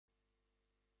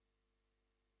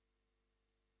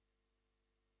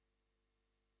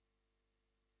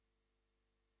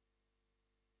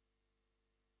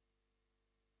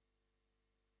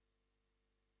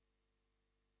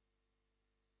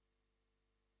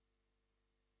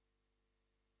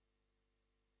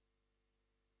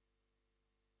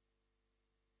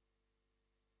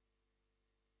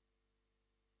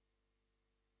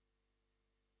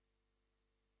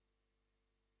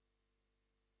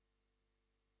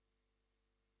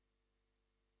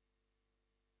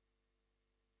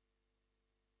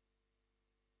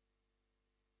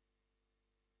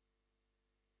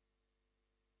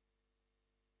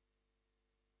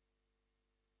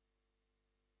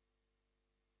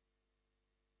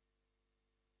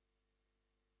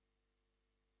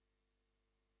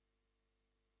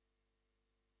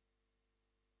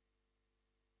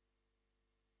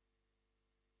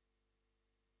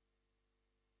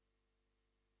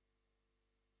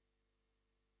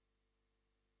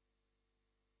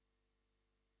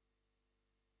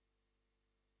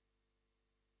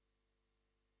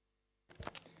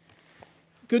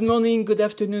Good morning, good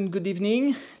afternoon, good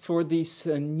evening for these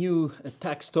new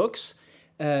tax talks.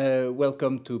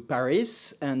 Welcome to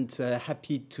Paris and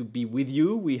happy to be with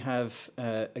you. We have,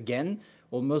 again,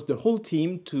 almost the whole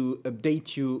team to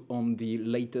update you on the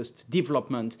latest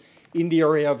development in the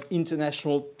area of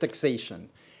international taxation.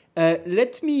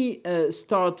 Let me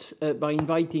start by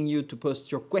inviting you to post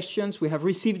your questions. We have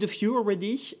received a few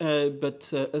already,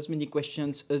 but as many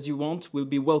questions as you want will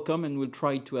be welcome, and we'll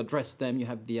try to address them. You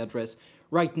have the address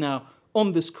right now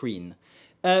on the screen.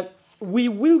 We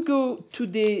will go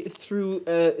today through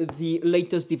the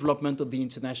latest development of the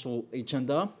international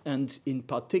agenda, and in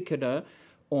particular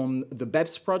on the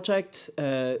BEPS project.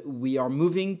 We are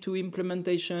moving to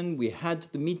implementation. We had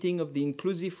the meeting of the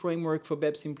inclusive framework for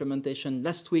BEPS implementation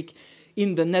last week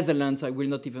in the Netherlands. I will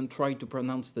not even try to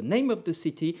pronounce the name of the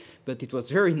city, but it was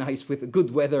very nice with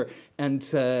good weather and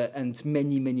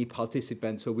many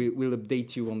participants. So we'll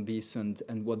update you on this and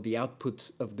what the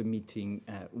output of the meeting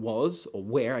was, or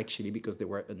were actually, because there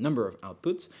were a number of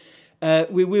outputs.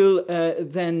 We will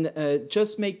then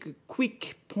just make a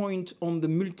quick point on the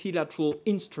multilateral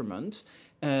instrument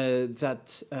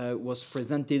that was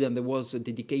presented, and there was a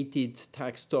dedicated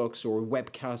tax talks or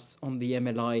webcasts on the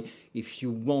MLI. If you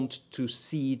want to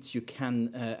see it, you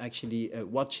can actually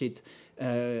watch it.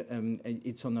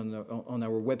 It's on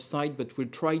our website, but we'll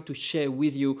try to share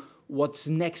with you what's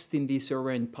next in this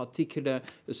area, in particular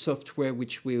the software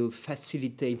which will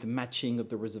facilitate the matching of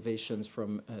the reservations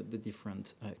from the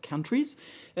different countries.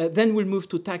 Then we'll move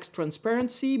to tax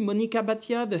transparency. Monica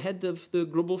Batia, the head of the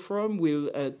Global Forum, will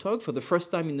talk for the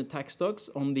first time in the tax talks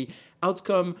on the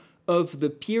outcome of the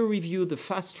peer review, the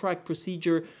fast-track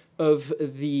procedure of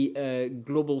the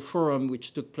Global Forum,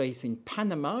 which took place in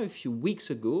Panama a few weeks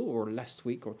ago, or last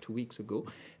week or 2 weeks ago.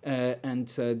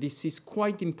 This is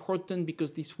quite important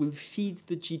because this will feed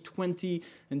the G20.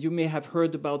 And you may have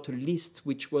heard about a list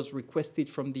which was requested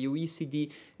from the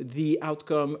OECD. The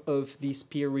outcome of this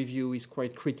peer review is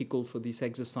quite critical for this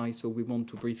exercise, so we want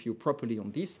to brief you properly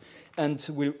on this. And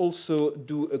we'll also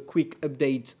do a quick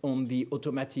update on the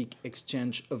automatic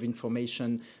exchange of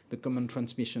information, the common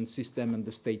transmission system, and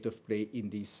the state of play in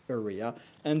this area.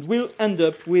 And we'll end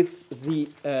up with the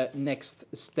next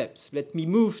steps. Let me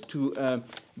move to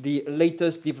the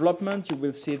latest development. You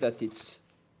will see that it's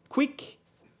quick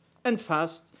and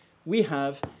fast. We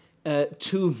have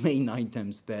two main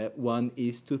items there. One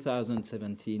is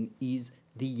 2017 is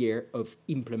the year of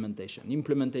implementation.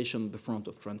 Implementation on the front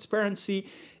of transparency,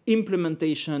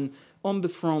 implementation on the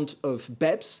front of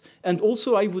BEPS, and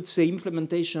also I would say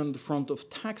implementation on the front of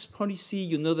tax policy.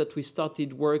 You know that we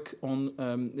started work on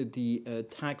the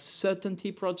tax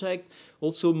certainty project,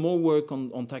 also more work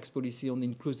on tax policy, on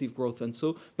inclusive growth and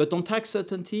so. But on tax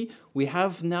certainty, we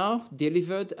have now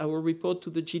delivered our report to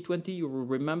the G20. You will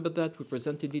remember that. We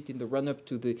presented it in the run-up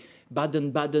to the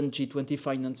Baden-Baden G20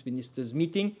 finance ministers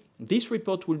meeting. This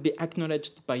report will be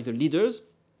acknowledged by the leaders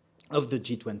of the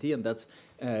G20, and that's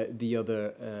the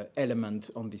other element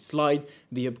on this slide,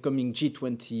 the upcoming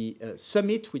G20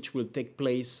 summit, which will take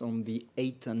place on the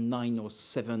 8th and 9 or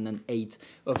 7 and 8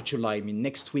 of July, I mean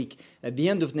next week, at the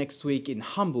end of next week in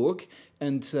Hamburg.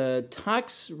 And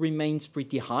tax remains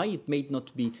pretty high. It may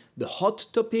not be the hot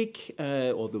topic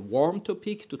or the warm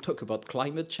topic to talk about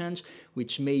climate change,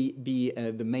 which may be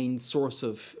the main source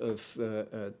of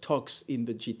talks in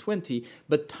the G20,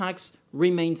 but tax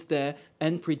remains there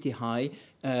and pretty high.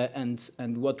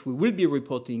 And what we will be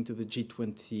reporting to the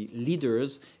G20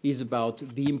 leaders is about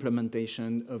the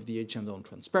implementation of the agenda on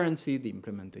transparency, the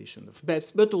implementation of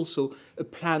BEPS, but also a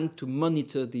plan to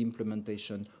monitor the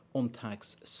implementation on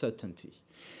tax certainty.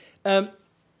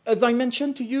 As I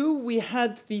mentioned to you, we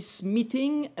had this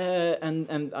meeting,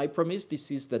 and I promise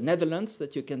this is the Netherlands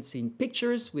that you can see in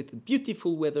pictures with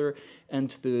beautiful weather and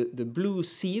the blue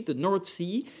sea, the North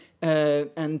Sea.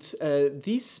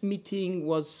 This meeting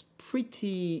was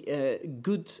pretty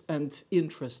good and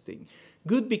interesting.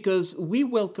 Good because we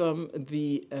welcome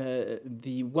the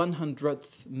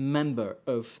 100th member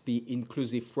of the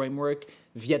inclusive framework.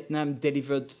 Vietnam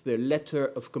delivered the letter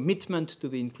of commitment to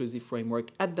the inclusive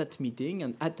framework at that meeting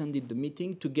and attended the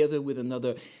meeting together with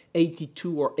another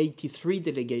 82 or 83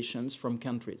 delegations from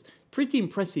countries. Pretty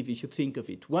impressive if you think of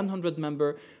it. 100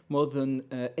 members, more than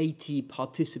 80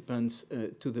 participants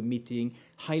to the meeting,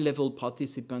 high-level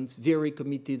participants, very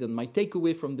committed. And my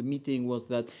takeaway from the meeting was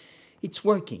that it's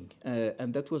working.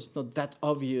 And that was not that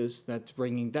obvious that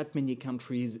bringing that many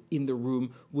countries in the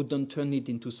room wouldn't turn it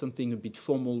into something a bit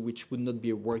formal, which would not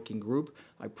be a working group.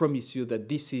 I promise you that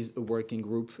this is a working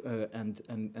group,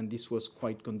 and this was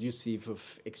quite conducive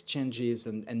of exchanges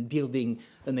and building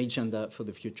an agenda for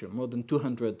the future. More than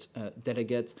 200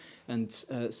 delegates and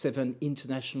 7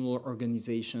 international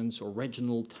organizations or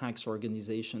regional tax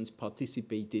organizations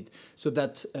participated, so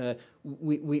that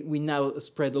we now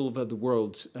spread all over the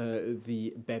world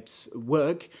the BEPS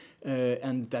work,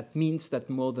 and that means that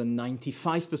more than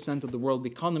 95% of the world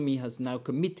economy has now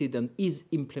committed and is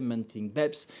implementing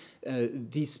BEPS.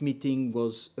 This meeting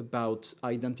was about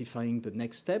identifying the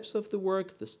next steps of the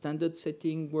work, the standard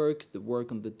setting work, the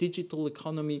work on the digital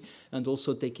economy, and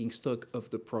also taking stock of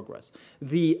the progress.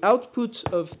 The output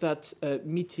of that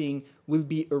meeting will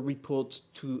be a report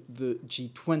to the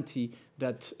G20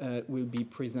 that will be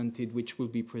presented, which will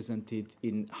be presented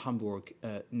in Hamburg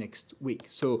next week.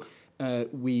 So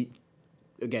we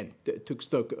again, took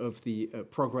stock of the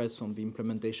progress on the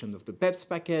implementation of the BEPS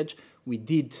package. We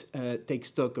did take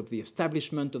stock of the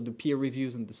establishment of the peer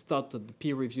reviews and the start of the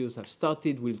peer reviews have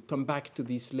started. We'll come back to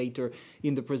this later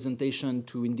in the presentation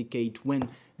to indicate when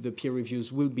the peer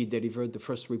reviews will be delivered, the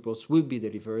first reports will be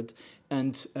delivered.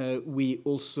 And we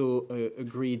also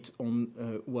agreed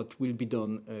on what will be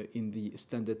done in the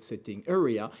standard setting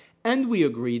area. And we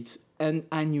agreed an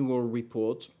annual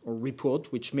report, or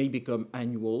report which may become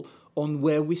annual, on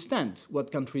where we stand,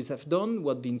 what countries have done,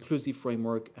 what the inclusive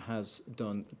framework has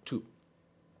done too.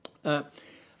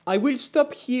 I will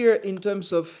stop here in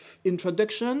terms of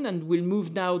introduction, and we'll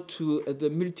move now to the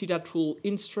multilateral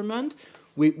instrument.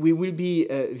 We will be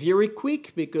very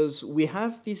quick because we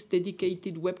have this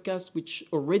dedicated webcast which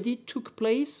already took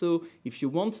place. So if you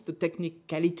want the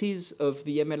technicalities of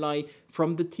the MLI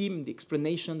from the team, the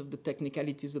explanation of the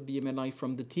technicalities of the MLI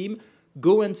from the team,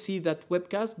 go and see that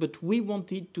webcast. But we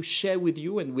wanted to share with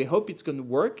you, and we hope it's going to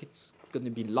work. It's going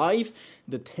to be live,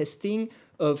 the testing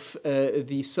of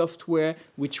the software,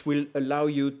 which will allow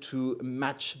you to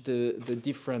match the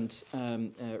different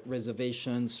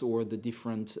reservations or the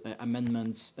different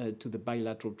amendments to the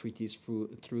bilateral treaties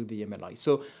through the MLI.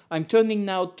 So I'm turning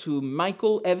now to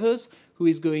Michael Evers, who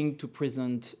is going to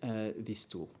present this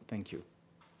tool. Thank you.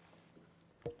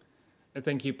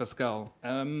 Thank you, Pascal.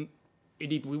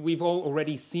 Indeed, we've all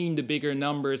already seen the bigger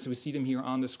numbers. We see them here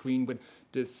on the screen, but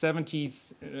the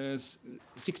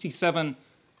 67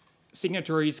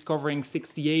 signatories covering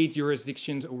 68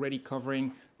 jurisdictions, already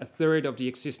covering a third of the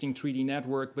existing treaty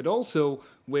network, but also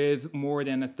with more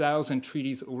than 1,000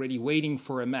 treaties already waiting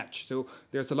for a match. So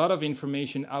there's a lot of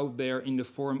information out there in the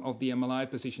form of the MLI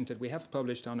positions that we have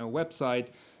published on our website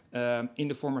in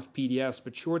the form of PDFs,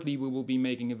 but shortly we will be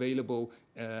making available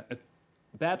a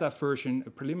beta version, a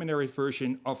preliminary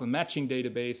version of a matching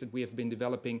database that we have been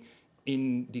developing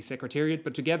in the Secretariat,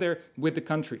 but together with the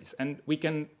countries. And we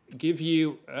can give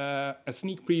you a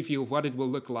sneak preview of what it will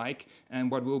look like and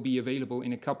what will be available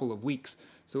in a couple of weeks.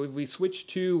 So if we switch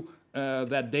to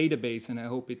that database, and I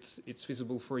hope it's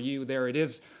visible for you, there it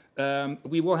is.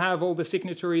 We will have all the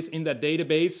signatories in that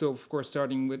database. So of course,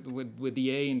 starting with the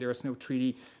A, and there's no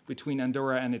treaty between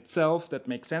Andorra and itself. That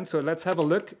makes sense. So let's have a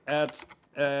look at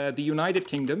the United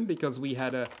Kingdom, because we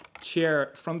had a chair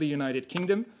from the United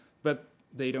Kingdom, but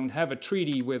they don't have a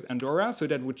treaty with Andorra, so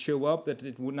that would show up that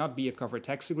it would not be a covered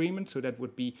tax agreement, so that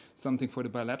would be something for the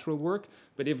bilateral work.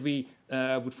 But if we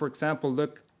would, for example,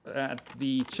 look at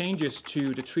the changes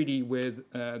to the treaty with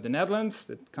the Netherlands,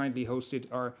 that kindly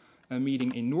hosted our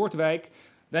meeting in Noordwijk,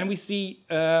 then we see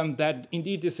that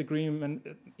indeed this agreement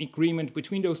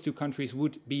between those two countries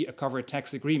would be a covered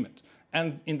tax agreement.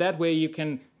 And in that way, you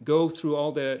can go through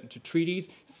all the treaties,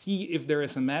 see if there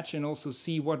is a match, and also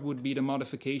see what would be the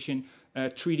modification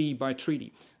treaty by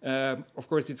treaty. Of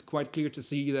course, it's quite clear to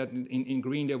see that in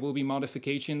green there will be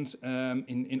modifications.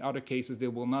 In other cases,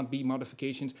 there will not be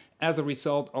modifications as a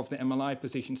result of the MLI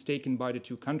positions taken by the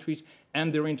two countries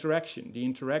and their interaction. The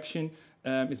interaction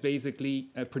is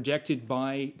basically projected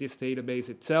by this database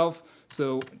itself.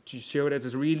 So to show that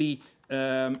it's really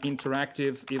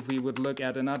interactive, if we would look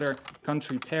at another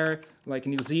country pair like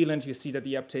New Zealand, you see that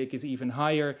the uptake is even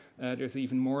higher. There's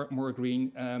even more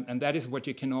green, and that is what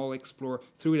you can all explore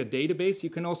through the database. You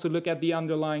can also look at the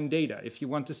underlying data. If you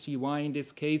want to see why in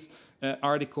this case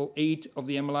Article 8 of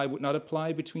the MLI would not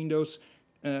apply between those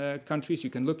countries, you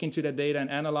can look into that data and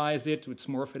analyze it. It's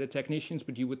more for the technicians,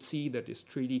 but you would see that this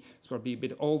treaty is probably a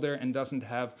bit older and doesn't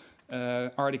have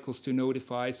articles to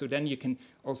notify. So then you can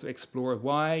also explore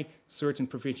why certain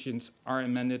provisions are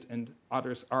amended and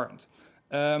others aren't.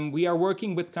 We are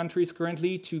working with countries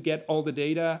currently to get all the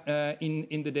data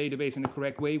in the database in the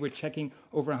correct way. We're checking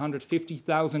over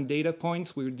 150,000 data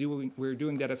points. We're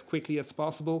doing that as quickly as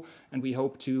possible, and we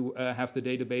hope to have the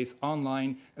database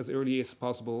online as early as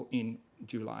possible in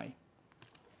July.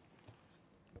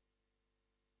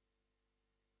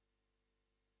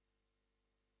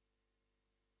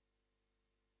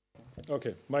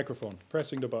 Okay, microphone,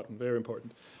 pressing the button, very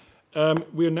important.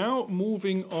 We're now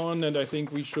moving on, and I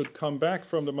think we should come back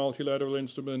from the multilateral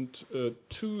instrument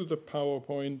to the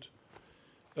PowerPoint.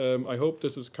 I hope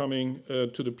this is coming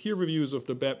to the peer reviews of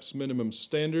the BEPS minimum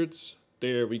standards.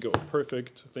 There we go,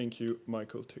 perfect. Thank you,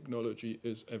 Michael. Technology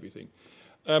is everything.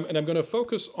 And I'm going to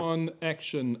focus on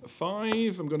action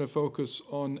 5. I'm going to focus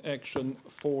on action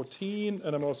 14,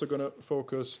 and I'm also going to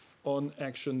focus on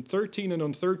action 13. And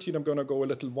on 13, I'm going to go a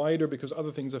little wider because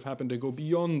other things have happened that go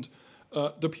beyond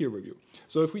the peer review.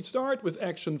 So if we start with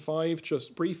action 5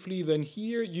 just briefly, then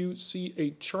here you see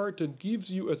a chart that gives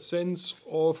you a sense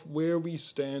of where we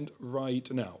stand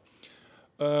right now.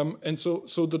 And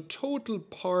so the total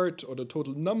part or the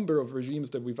total number of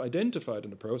regimes that we've identified in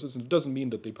the process, and it doesn't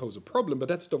mean that they pose a problem, but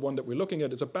that's the one that we're looking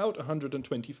at, is about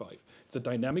 125. It's a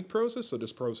dynamic process, so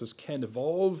this process can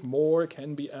evolve, more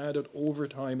can be added over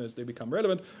time as they become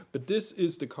relevant, but this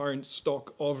is the current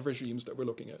stock of regimes that we're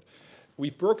looking at.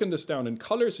 We've broken this down in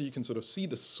color so you can sort of see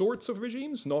the sorts of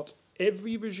regimes. Not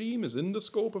every regime is in the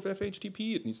scope of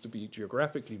FHTP. It needs to be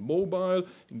geographically mobile,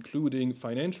 including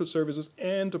financial services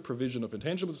and the provision of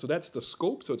intangibles. So that's the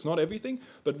scope, so it's not everything.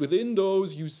 But within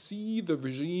those, you see the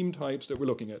regime types that we're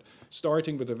looking at,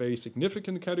 starting with a very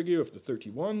significant category of the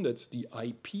 31. That's the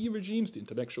IP regimes, the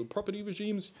intellectual property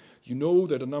regimes. You know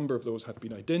that a number of those have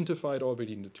been identified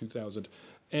already in the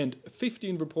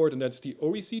 2015 report, and that's the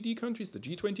OECD countries, the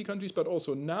G20 countries, but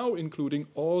also now including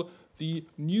all the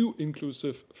new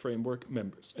inclusive framework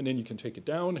members. And then you can take it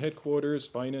down: headquarters,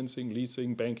 financing,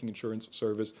 leasing, banking, insurance,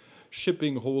 service,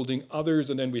 shipping, holding, others,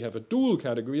 and then we have a dual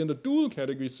category. And the dual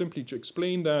category, simply to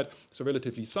explain that, it's a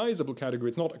relatively sizable category.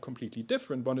 It's not a completely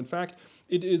different one. In fact,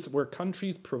 it is where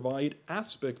countries provide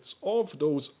aspects of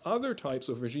those other types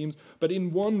of regimes, but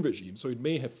in one regime. So it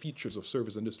may have features of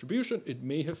service and distribution. It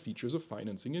may have features of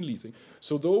financing and leasing.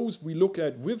 So those we look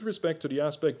at with respect to the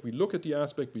aspect. We look at the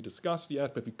aspect, we discuss the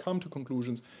aspect, we come to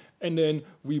conclusions, and then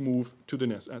we move to the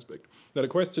next aspect. Now the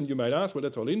question you might ask, well,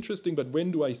 that's all interesting, but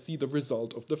when do I see the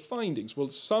result of the findings? Well,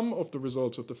 some of the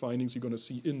results of the findings you're going to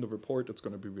see in the report that's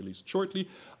going to be released shortly.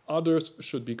 Others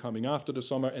should be coming after the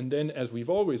summer. And then, as we've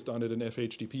always done it in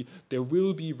FHTP, there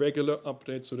will be regular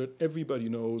updates so that everybody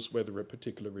knows whether a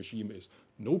particular regime is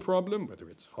no problem, whether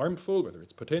it's harmful, whether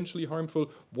it's potentially harmful,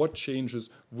 what changes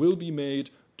will be made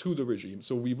to the regime.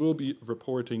 So we will be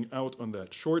reporting out on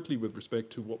that shortly with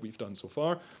respect to what we've done so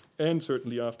far, and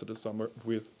certainly after the summer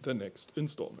with the next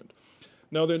installment.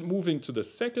 Now then, moving to the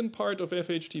second part of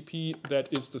FHTP, that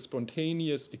is the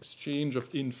spontaneous exchange of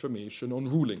information on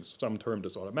rulings. Some term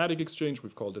this automatic exchange,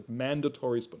 we've called it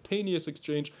mandatory spontaneous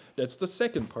exchange. That's the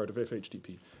second part of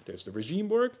FHTP. There's the regime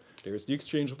work, there's the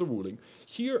exchange of the ruling.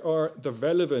 Here are the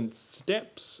relevant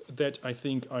steps that I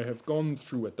think I have gone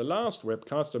through at the last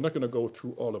webcast. I'm not going to go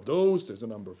through all of those. There's a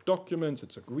number of documents,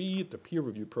 it's agreed, the peer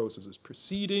review process is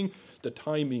proceeding, the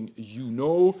timing you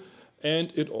know,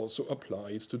 and it also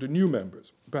applies to the new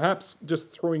members. Perhaps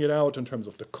just throwing it out in terms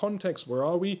of the context, where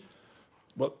are we?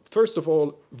 Well, first of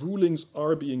all, rulings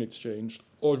are being exchanged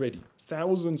already.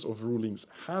 Thousands of rulings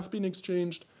have been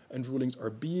exchanged, and rulings are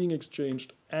being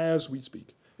exchanged as we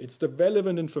speak. It's the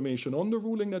relevant information on the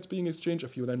ruling that's being exchanged.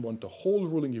 If you then want the whole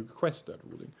ruling, you request that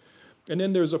ruling. And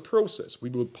then there's a process.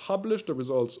 We will publish the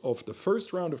results of the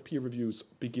first round of peer reviews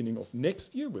beginning of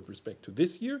next year with respect to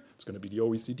this year. It's going to be the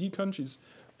OECD countries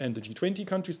and the G20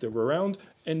 countries that were around.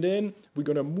 And then we're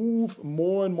going to move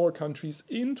more and more countries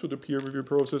into the peer review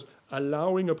process,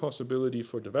 allowing a possibility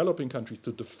for developing countries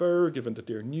to defer, given that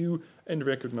they're new, and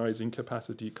recognizing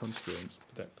capacity constraints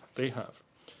that they have.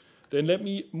 Then let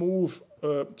me move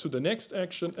to the next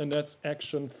action, and that's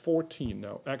action 14.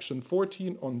 Now, action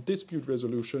 14 on dispute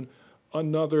resolution,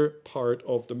 another part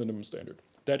of the minimum standard.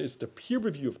 That is the peer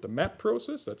review of the MAP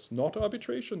process. That's not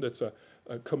arbitration. That's a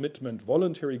commitment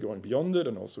voluntary going beyond it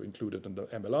and also included in the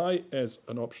MLI as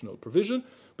an optional provision.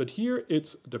 But here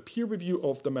it's the peer review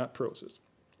of the MAP process.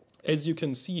 As you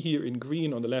can see here in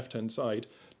green on the left-hand side,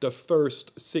 the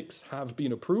first 6 have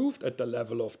been approved at the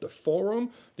level of the forum.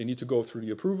 They need to go through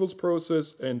the approvals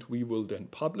process, and we will then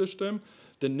publish them.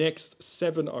 The next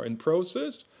 7 are in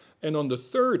process. And on the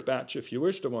third batch, if you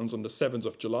wish, the ones on the 7th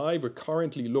of July, we're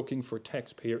currently looking for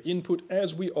taxpayer input,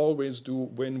 as we always do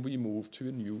when we move to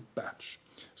a new batch.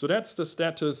 So that's the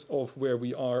status of where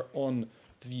we are on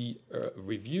the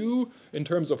review in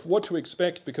terms of what to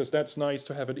expect, because that's nice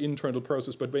to have an internal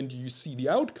process, but when do you see the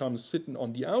outcomes sitting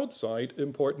on the outside,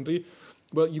 importantly?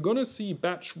 Well, you're going to see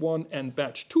batch 1 and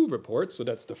batch 2 reports, so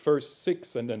that's the first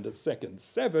 6 and then the second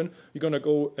 7. You're going to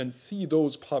go and see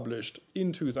those published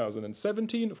in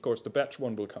 2017. Of course, the batch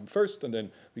 1 will come first, and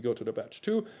then we go to the batch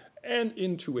 2. And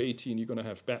in 2018, you're going to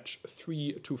have batch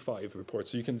 3 to 5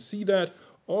 reports. So you can see that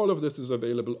all of this is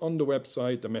available on the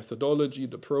website, the methodology,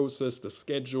 the process, the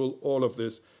schedule, all of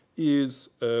this is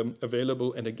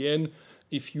available. And again,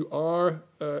 if you are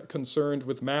concerned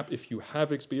with MAP, if you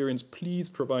have experience, please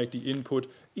provide the input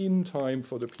in time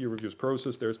for the peer reviews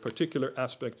process. There's particular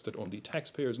aspects that only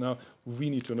taxpayers now, we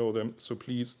need to know them, so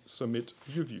please submit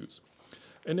your views.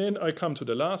 And then I come to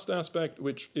the last aspect,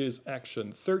 which is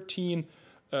action 13,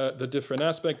 the different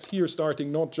aspects here,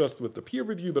 starting not just with the peer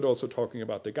review, but also talking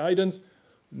about the guidance.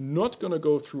 Not going to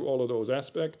go through all of those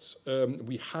aspects.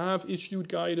 We have issued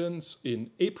guidance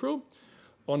in April.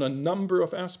 On a number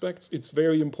of aspects, it's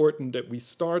very important that we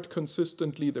start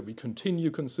consistently, that we continue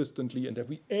consistently, and that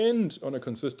we end on a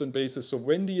consistent basis. So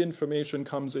when the information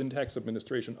comes in, tax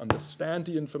administration understand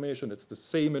the information. It's the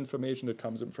same information that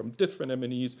comes in from different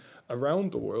M&Es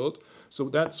around the world. So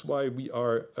that's why we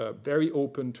are very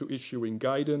open to issuing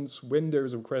guidance when there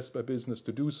is a request by business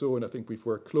to do so. And I think we've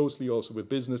worked closely also with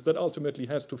business that ultimately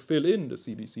has to fill in the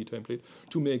CBC template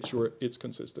to make sure it's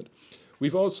consistent.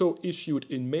 We've also issued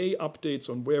in May updates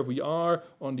on where we are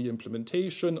on the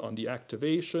implementation, on the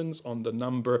activations, on the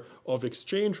number of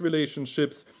exchange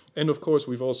relationships. And of course,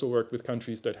 we've also worked with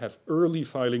countries that have early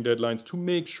filing deadlines to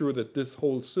make sure that this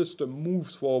whole system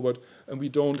moves forward and we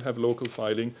don't have local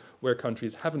filing where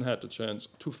countries haven't had the chance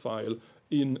to file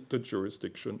in the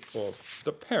jurisdiction of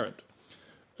the parent.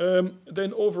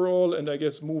 Then overall, and I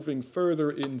guess moving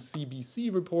further in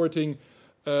CBC reporting,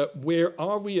 where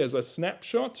are we as a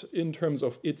snapshot in terms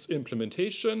of its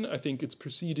implementation? I think it's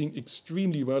proceeding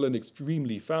extremely well and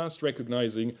extremely fast,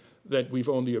 recognizing that we've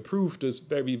only approved this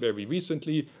very, very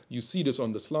recently. You see this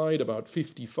on the slide. About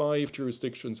 55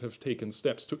 jurisdictions have taken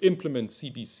steps to implement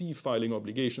CBC filing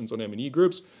obligations on M&E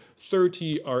groups.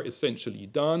 30 are essentially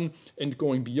done. And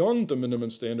going beyond the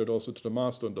minimum standard also to the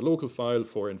master and the local file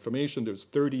for information, there's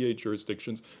 38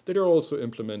 jurisdictions that are also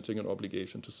implementing an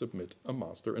obligation to submit a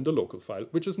master and a local file,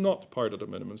 which is not part of the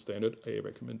minimum standard, a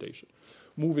recommendation.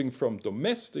 Moving from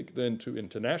domestic then to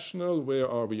international, where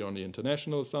are we on the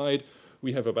international side?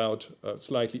 We have about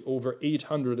slightly over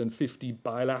 850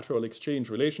 bilateral exchange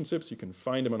relationships. You can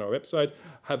find them on our website.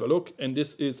 Have a look. And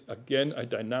this is, again, a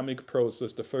dynamic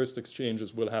process. The first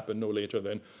exchanges will happen no later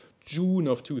than June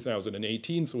of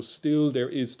 2018. So still there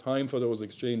is time for those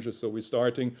exchanges. So we're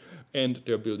starting and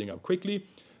they're building up quickly.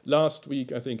 Last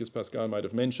week, I think, as Pascal might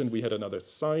have mentioned, we had another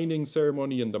signing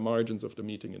ceremony in the margins of the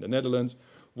meeting in the Netherlands,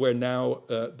 where now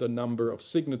the number of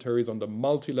signatories on the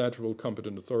Multilateral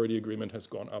Competent Authority Agreement has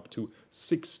gone up to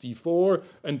 64,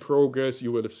 and progress,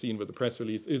 you will have seen with the press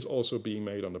release, is also being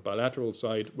made on the bilateral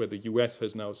side, where the US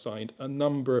has now signed a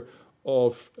number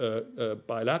of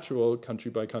bilateral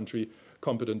country-by-country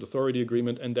competent authority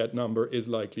agreement, and that number is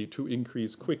likely to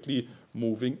increase quickly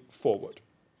moving forward.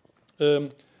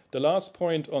 The last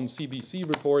point on CBC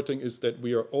reporting is that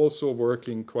we are also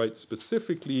working quite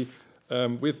specifically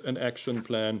with an action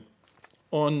plan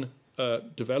on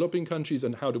developing countries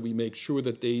and how do we make sure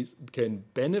that they can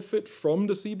benefit from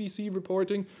the CBC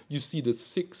reporting. You see the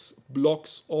 6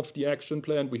 blocks of the action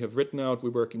plan we have written out. We're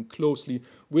working closely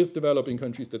with developing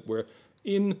countries that were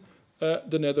in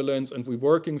the Netherlands, and we're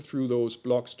working through those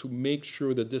blocks to make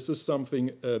sure that this is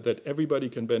something that everybody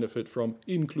can benefit from,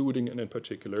 including and in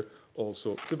particular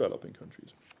also developing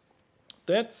countries.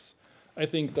 That's, I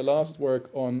think, the last work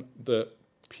on the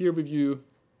peer review,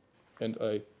 and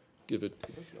I give it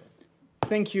to Pascal.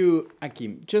 Thank you,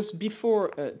 Hakim. Just before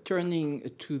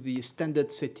turning to the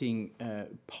standard setting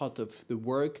part of the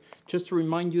work, just to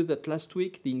remind you that last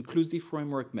week the Inclusive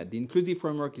Framework met. The Inclusive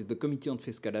Framework is the Committee on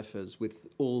Fiscal Affairs with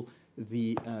all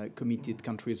the committed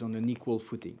countries on an equal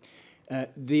footing.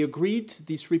 They agreed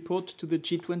this report to the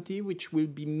G20, which will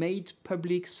be made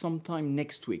public sometime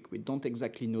next week. We don't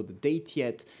exactly know the date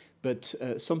yet, but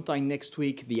sometime next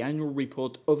week, the annual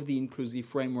report of the Inclusive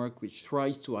Framework, which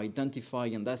tries to identify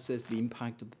and assess the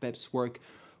impact of the BEPS work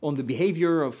on the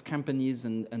behavior of companies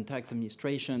and tax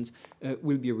administrations,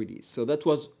 will be released. So that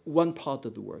was one part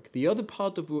of the work. The other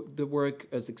part of the work,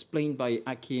 as explained by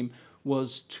Hakim,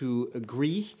 was to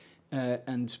agree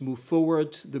and move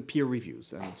forward the peer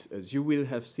reviews. And as you will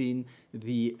have seen,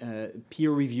 the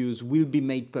peer reviews will be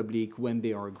made public when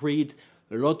they are agreed.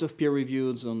 A lot of peer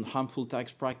reviews on harmful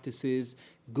tax practices,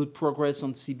 good progress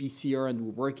on CBCR, and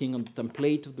we're working on the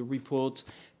template of the report.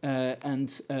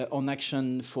 And on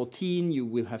Action 14, you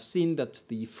will have seen that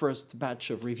the first batch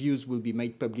of reviews will be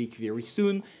made public very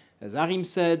soon. As Arim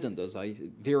said, and as I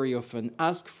very often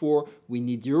ask for, we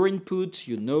need your input.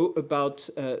 You know about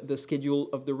the schedule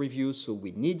of the review, so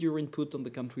we need your input on the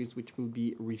countries which will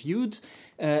be reviewed.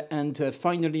 And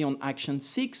finally, on Action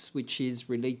 6, which is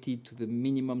related to the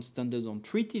minimum standards on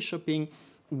treaty shopping,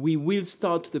 we will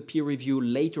start the peer review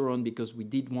later on because we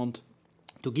did want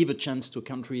to give a chance to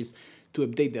countries to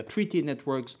update their treaty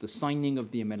networks. The signing of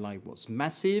the MLI was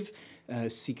massive.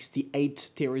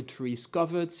 68 territories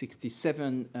covered,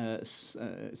 67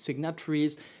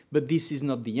 signatories. But this is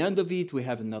not the end of it. We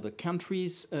have another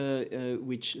countries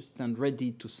which stand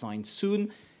ready to sign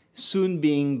soon. Soon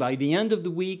being by the end of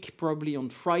the week, probably on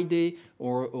Friday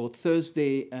or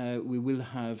Thursday, we will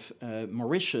have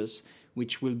Mauritius,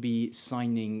 which will be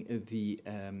signing the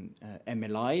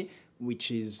MLI,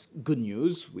 which is good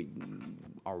news. We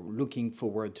are looking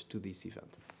forward to this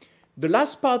event. The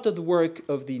last part of the work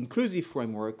of the inclusive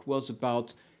framework was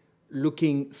about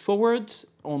looking forward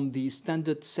on the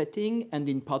standard setting and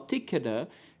in particular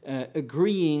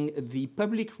agreeing the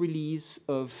public release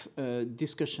of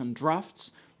discussion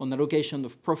drafts on allocation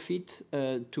of profit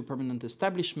to permanent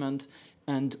establishment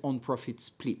and on profit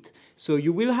split. So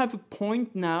you will have a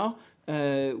point now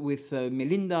with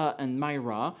Melinda and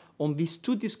Myra on these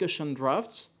two discussion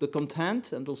drafts, the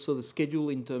content and also the schedule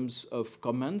in terms of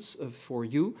comments for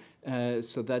you,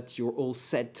 so that you're all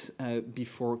set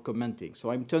before commenting.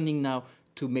 So I'm turning now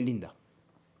to Melinda.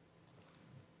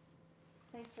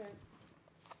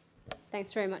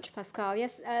 Thanks very much, Pascal.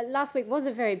 Yes, last week was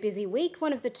a very busy week.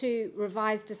 One of the two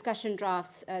revised discussion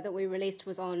drafts that we released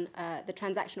was on the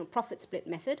transactional profit split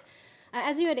method.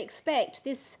 As you would expect,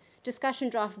 this discussion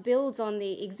draft builds on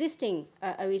the existing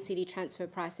OECD transfer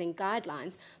pricing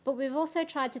guidelines, but we've also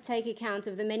tried to take account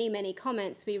of the many, many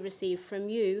comments we received from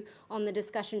you on the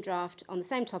discussion draft on the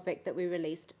same topic that we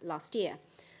released last year.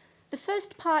 The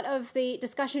first part of the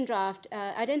discussion draft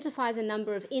identifies a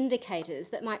number of indicators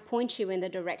that might point you in the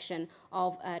direction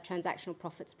of a transactional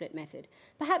profit split method.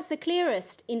 Perhaps the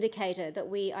clearest indicator that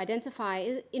we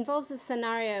identify involves a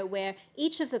scenario where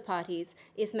each of the parties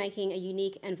is making a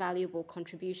unique and valuable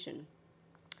contribution.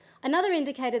 Another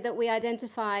indicator that we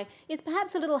identify is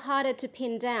perhaps a little harder to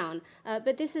pin down,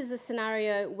 but this is a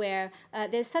scenario where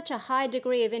there's such a high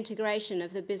degree of integration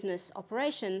of the business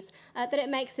operations that it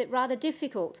makes it rather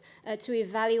difficult to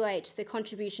evaluate the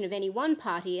contribution of any one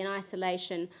party in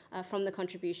isolation from the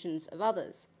contributions of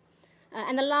others.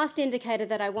 And the last indicator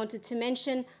that I wanted to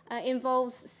mention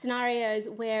involves scenarios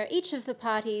where each of the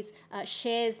parties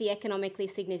shares the economically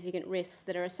significant risks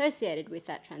that are associated with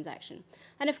that transaction.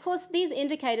 And of course, these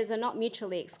indicators are not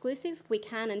mutually exclusive. We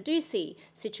can and do see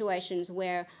situations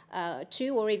where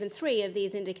two or even three of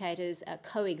these indicators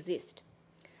coexist.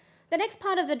 The next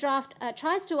part of the draft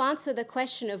tries to answer the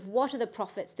question of what are the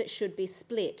profits that should be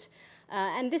split.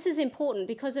 And this is important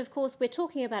because, of course, we're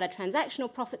talking about a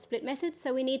transactional profit split method,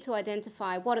 so we need to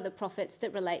identify what are the profits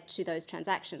that relate to those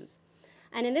transactions.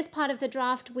 And in this part of the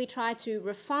draft, we try to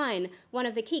refine one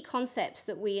of the key concepts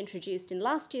that we introduced in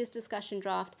last year's discussion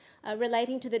draft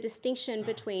relating to the distinction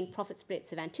between profit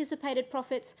splits of anticipated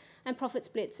profits and profit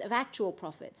splits of actual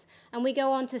profits. And we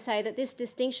go on to say that this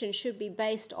distinction should be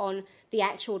based on the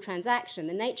actual transaction,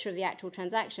 the nature of the actual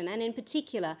transaction, and in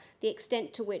particular, the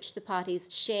extent to which the parties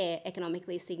share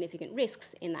economically significant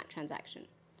risks in that transaction.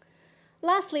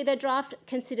 Lastly, the draft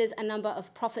considers a number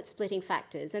of profit-splitting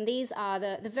factors, and these are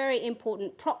the very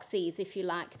important proxies, if you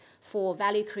like, for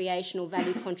value creation or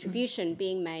value contribution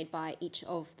being made by each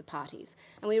of the parties.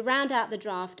 And we round out the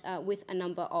draft with a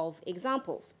number of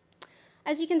examples.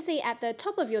 As you can see at the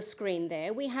top of your screen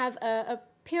there, we have a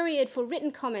period for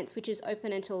written comments which is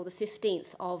open until the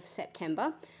 15th of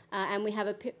September, and we have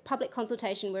a public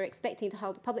consultation. We're expecting to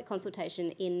hold a public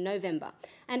consultation in November.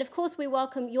 And of course, we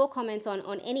welcome your comments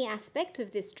on any aspect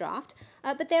of this draft,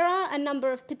 but there are a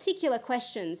number of particular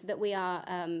questions that we are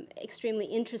extremely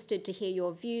interested to hear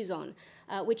your views on,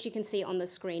 which you can see on the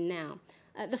screen now.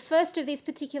 The first of these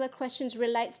particular questions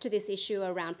relates to this issue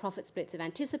around profit splits of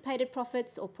anticipated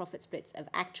profits or profit splits of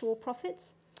actual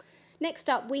profits.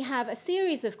 Next up, we have a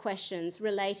series of questions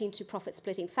relating to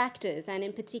profit-splitting factors, and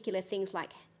in particular things like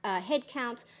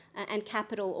headcount and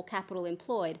capital or capital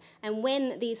employed, and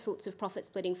when these sorts of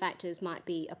profit-splitting factors might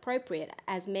be appropriate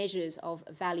as measures of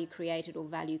value created or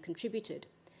value contributed.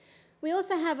 We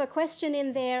also have a question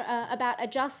in there about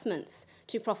adjustments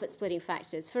to profit-splitting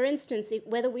factors. For instance,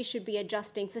 whether we should be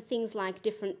adjusting for things like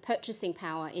different purchasing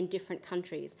power in different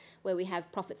countries, where we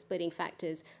have profit-splitting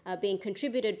factors being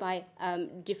contributed by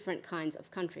different kinds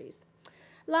of countries.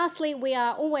 Lastly, we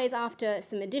are always after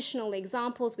some additional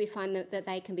examples. We find that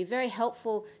they can be very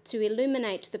helpful to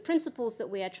illuminate the principles that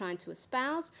we are trying to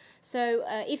espouse. So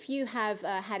if you have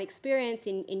had experience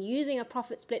in using a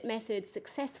profit split method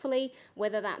successfully,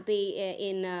 whether that be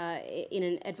in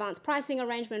an advanced pricing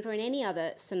arrangement or in any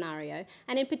other scenario,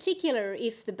 and in particular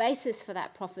if the basis for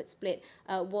that profit split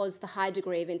was the high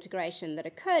degree of integration that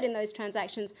occurred in those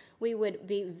transactions, we would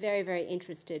be very, very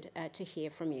interested to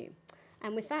hear from you.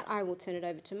 And with that, I will turn it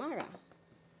over to Myra.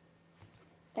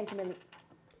 Thank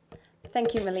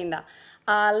you, Melinda.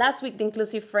 Last week, the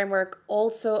Inclusive Framework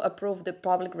also approved the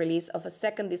public release of a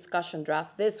second discussion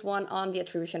draft, this one on the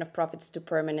attribution of profits to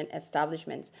permanent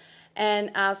establishments.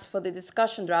 And as for the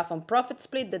discussion draft on profit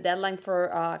split, the deadline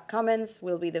for comments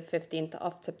will be the 15th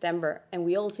of September. And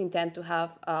we also intend to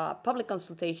have a public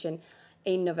consultation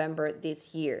in November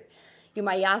this year. You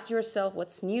might ask yourself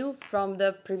what's new from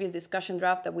the previous discussion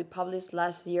draft that we published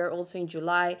last year, also in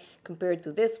July, compared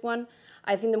to this one.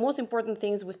 I think the most important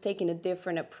thing is we've taken a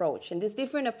different approach. And this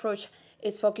different approach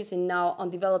is focusing now on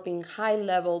developing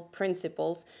high-level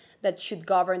principles that should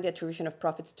govern the attribution of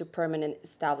profits to permanent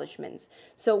establishments.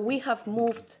 So we have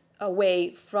moved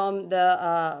away from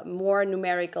the more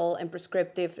numerical and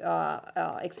prescriptive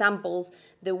examples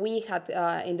that we had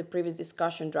in the previous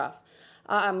discussion draft.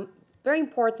 Very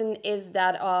important is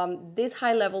that these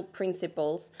high-level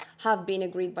principles have been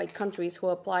agreed by countries who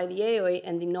apply the AOA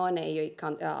and the non-AOA,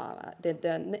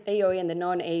 the AOA and the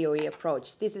non-AOA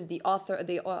approach. This is the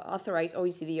authorized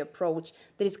OECD approach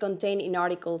that is contained in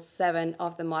Article 7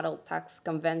 of the Model Tax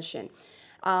Convention.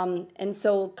 And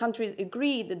so countries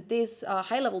agree that these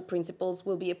high-level principles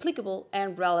will be applicable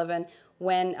and relevant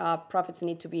when profits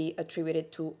need to be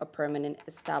attributed to a permanent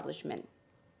establishment.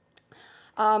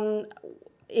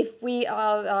 If we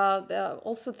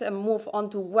also move on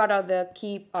to what are the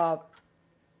key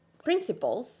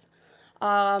principles,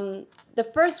 the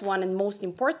first one and most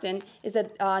important is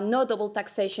that no double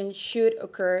taxation should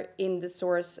occur in the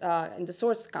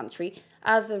source country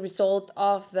as a result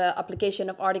of the application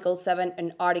of Article 7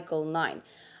 and Article 9.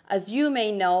 As you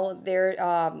may know, there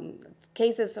are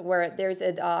cases where there's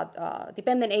a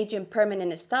dependent agent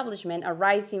permanent establishment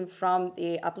arising from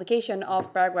the application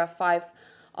of paragraph 5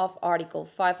 of Article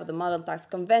 5 of the Model Tax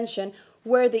Convention,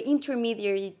 where the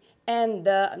intermediary and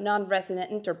the non-resident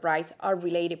enterprise are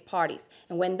related parties.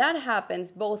 And when that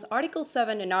happens, both Article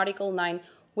 7 and Article 9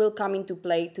 will come into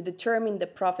play to determine the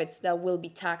profits that will be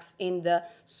taxed in the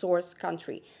source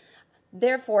country.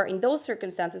 Therefore, in those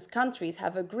circumstances, countries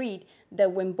have agreed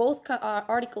that when both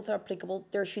articles are applicable,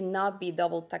 there should not be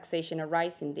double taxation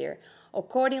arising there.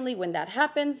 Accordingly, when that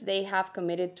happens, they have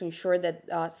committed to ensure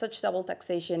that such double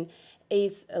taxation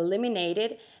is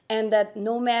eliminated, and that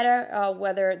no matter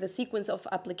whether the sequence of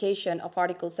application of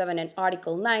Article 7 and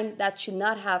Article 9, that should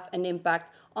not have an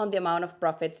impact on the amount of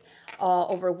profits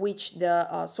over which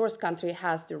the source country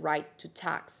has the right to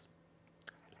tax.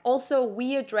 Also,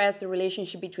 we address the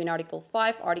relationship between Article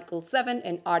 5, Article 7,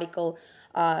 and Article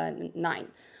 9.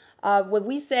 What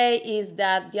we say is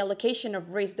that the allocation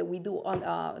of risk that we do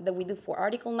for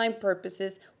Article 9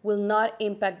 purposes will not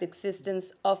impact the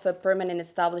existence of a permanent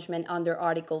establishment under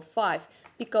Article 5,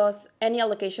 because any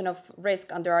allocation of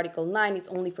risk under Article 9 is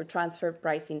only for transfer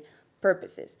pricing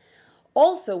purposes.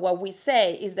 Also, what we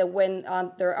say is that when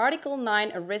under Article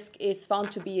 9 a risk is found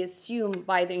to be assumed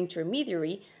by the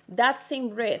intermediary, that same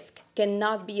risk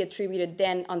cannot be attributed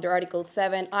then under Article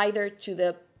 7 either to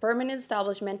the permanent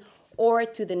establishment or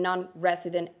to the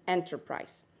non-resident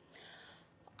enterprise.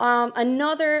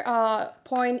 Another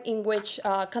point in which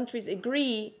countries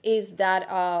agree is that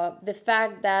the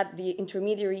fact that the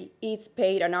intermediary is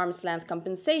paid an arm's length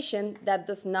compensation that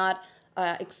does not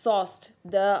exhaust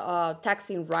the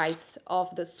taxing rights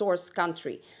of the source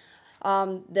country.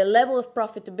 The level of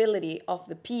profitability of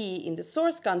the PE in the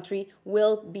source country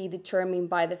will be determined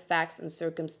by the facts and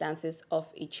circumstances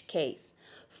of each case.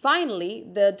 Finally,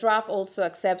 the draft also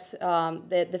accepts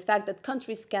the fact that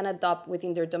countries can adopt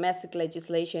within their domestic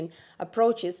legislation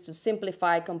approaches to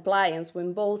simplify compliance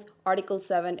when both Article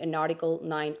 7 and Article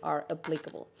 9 are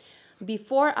applicable.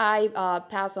 Before I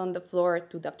pass on the floor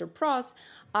to Dr. Pross,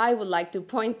 I would like to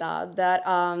point out that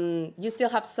you still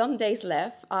have some days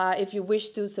left if you wish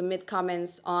to submit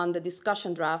comments on the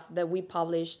discussion draft that we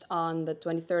published on the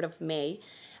 23rd of May,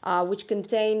 which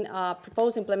contain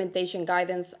proposed implementation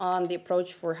guidance on the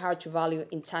approach for hard-to-value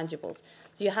intangibles.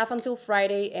 So you have until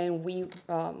Friday, and we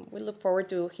look forward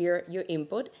to hear your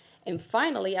input. And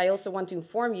finally, I also want to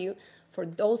inform you, for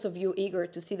those of you eager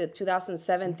to see the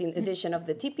 2017 edition of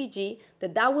the TPG,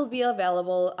 that will be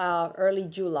available early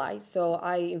July. So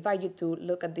I invite you to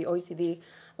look at the OECD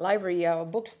Library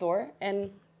bookstore.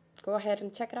 And go ahead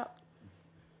and check it out.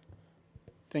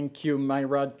 Thank you,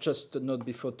 Myra. Just a note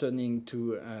before turning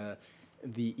to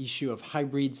the issue of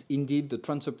hybrids. Indeed, the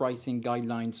transfer pricing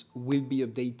guidelines will be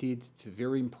updated. It's a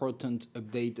very important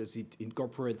update as it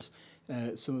incorporates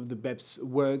some of the BEPS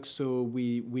work. So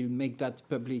we will make that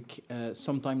public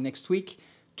sometime next week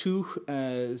too,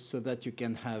 so that you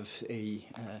can have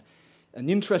an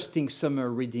interesting summer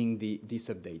reading this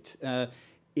update.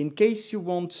 In case you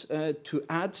want to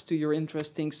add to your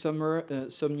interesting summer,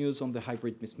 some news on the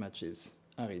hybrid mismatches.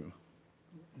 Arim.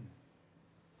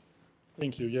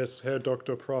 Thank you. Yes, Herr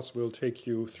Dr. Pross will take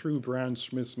you through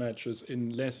branch mismatches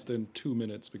in less than 2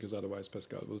 minutes, because otherwise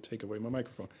Pascal will take away my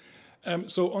microphone.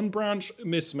 So on branch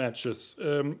mismatches,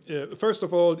 first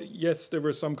of all, yes, there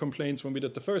were some complaints when we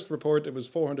did the first report. It was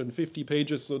 450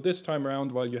 pages. So this time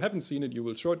around, while you haven't seen it, you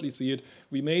will shortly see it.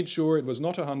 We made sure it was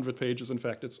not 100 pages. In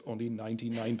fact, it's only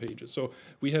 99 pages. So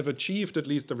we have achieved at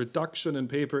least a reduction in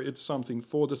paper. It's something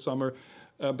for the summer.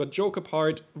 But joke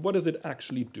apart, what does it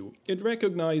actually do? It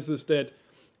recognizes that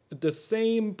the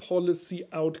same policy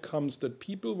outcomes that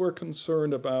people were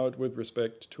concerned about with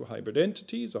respect to hybrid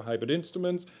entities or hybrid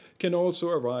instruments can also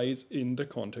arise in the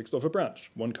context of a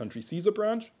branch. One country sees a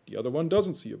branch, the other one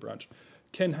doesn't see a branch.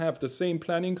 Can have the same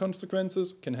planning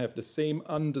consequences, can have the same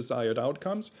undesired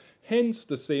outcomes, hence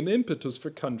the same impetus for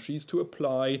countries to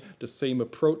apply the same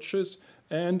approaches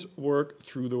and work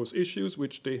through those issues,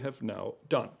 which they have now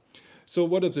done. So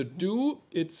what does it do?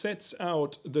 It sets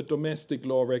out the domestic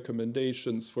law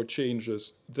recommendations for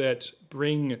changes that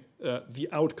bring the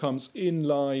outcomes in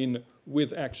line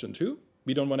with Action 2.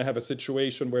 We don't want to have a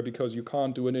situation where because you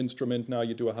can't do an instrument, now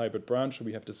you do a hybrid branch, and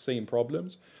we have the same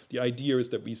problems. The idea is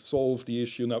that we solve the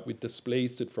issue, not we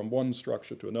displace it from one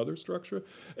structure to another structure.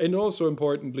 And also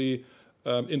importantly,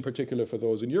 in particular for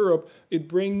those in Europe, it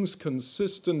brings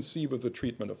consistency with the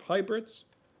treatment of hybrids,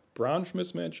 branch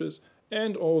mismatches,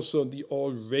 and also the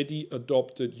already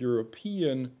adopted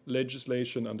European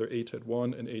legislation under ATAD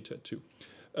 1 and ATAD 2.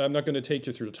 I'm not going to take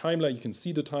you through the timeline. You can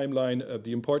see the timeline.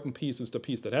 The important piece is the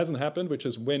piece that hasn't happened, which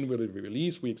is when will it be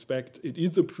released. We expect it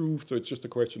is approved, so it's just a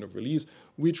question of release,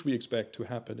 which we expect to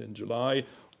happen in July.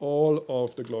 All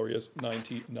of the glorious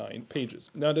 99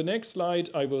 pages. Now, the next slide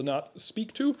I will not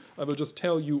speak to. I will just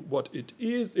tell you what it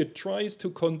is. It tries to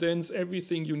condense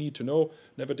everything you need to know.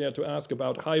 Never dare to ask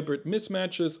about hybrid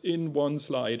mismatches in one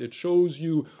slide. It shows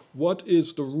you what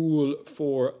is the rule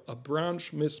for a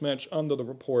branch mismatch under the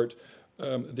report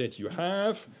that you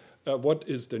have. What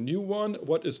is the new one?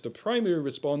 What is the primary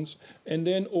response? And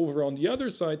then over on the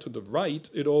other side to the right,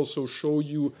 it also shows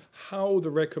you how the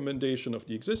recommendation of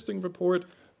the existing report,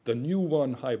 the new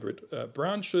one, hybrid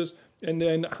branches, and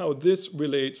then how this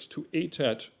relates to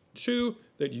ATAD 2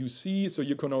 that you see. So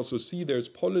you can also see there's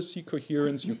policy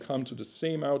coherence. You come to the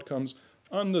same outcomes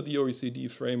under the OECD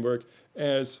framework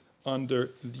as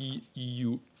under the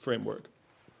EU framework.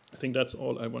 I think that's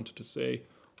all I wanted to say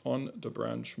on the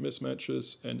branch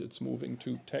mismatches, and it's moving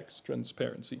to tax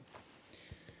transparency.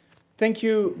 Thank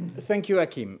you,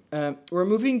 Hakim. We're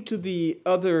moving to the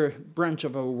other branch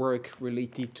of our work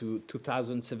related to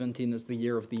 2017 as the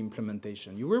year of the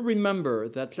implementation. You will remember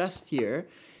that last year,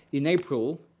 in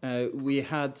April, we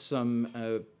had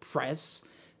some press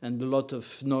and a lot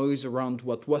of noise around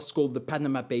what was called the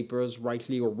Panama Papers,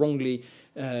 rightly or wrongly.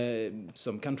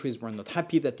 Some countries were not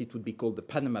happy that it would be called the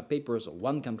Panama Papers, or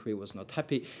one country was not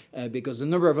happy because a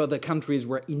number of other countries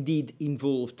were indeed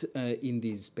involved in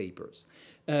these papers.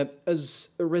 As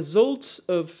a result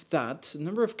of that, a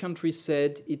number of countries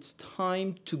said it's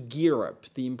time to gear up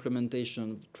the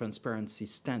implementation of transparency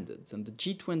standards. And the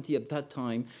G20 at that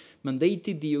time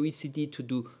mandated the OECD to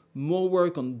do more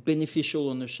work on beneficial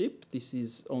ownership, this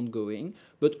is ongoing,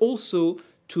 but also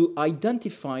to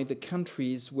identify the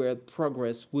countries where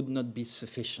progress would not be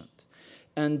sufficient.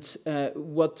 And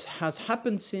what has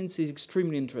happened since is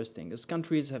extremely interesting, as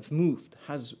countries have moved,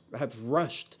 have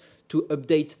rushed to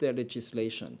update their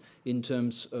legislation in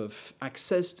terms of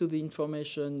access to the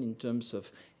information, in terms of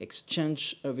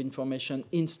exchange of information,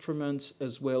 instruments,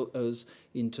 as well as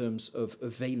in terms of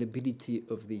availability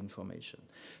of the information.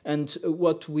 And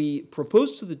what we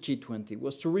proposed to the G20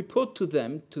 was to report to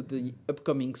them, to the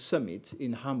upcoming summit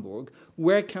in Hamburg,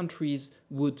 where countries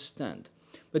would stand.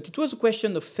 But it was a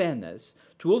question of fairness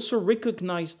to also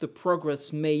recognize the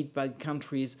progress made by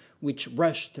countries which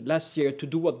rushed last year to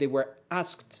do what they were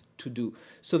asked to do,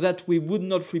 so that we would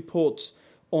not report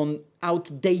on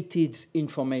outdated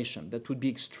information. That would be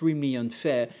extremely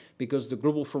unfair because the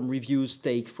Global Forum reviews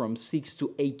take from 6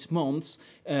 to 8 months,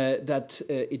 that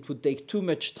it would take too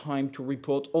much time to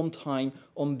report on time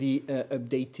on the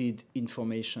updated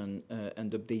information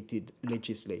and updated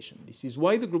legislation. This is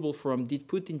why the Global Forum did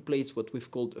put in place what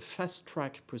we've called a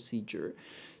fast-track procedure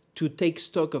to take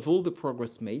stock of all the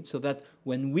progress made, so that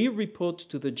when we report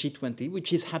to the G20,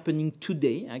 which is happening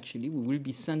today, actually, we will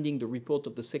be sending the report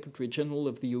of the Secretary General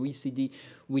of the OECD,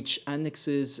 which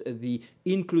annexes the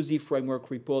Inclusive Framework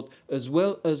report, as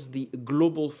well as the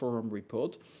Global Forum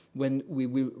report. When we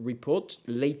will report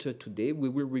later today, we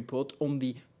will report on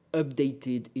the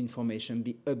updated information,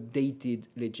 the updated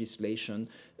legislation,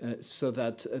 so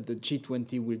that the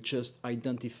G20 will just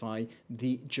identify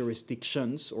the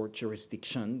jurisdictions or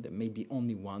jurisdiction, there may be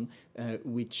only one,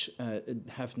 which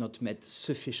have not met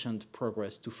sufficient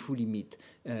progress to fully meet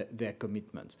their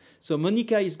commitments. So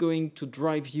Monica is going to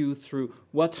drive you through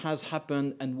what has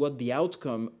happened and what the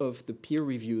outcome of the peer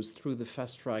reviews through the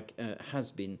fast track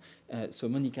has been. So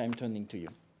Monica, I'm turning to you.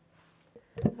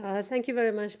 Thank you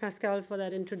very much, Pascal, for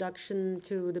that introduction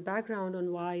to the background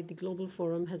on why the Global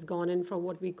Forum has gone in for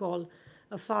what we call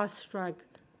a fast-track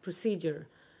procedure.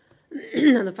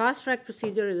 And the fast-track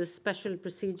procedure is a special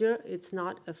procedure. It's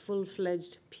not a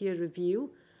full-fledged peer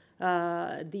review.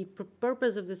 The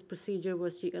purpose of this procedure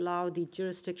was to allow the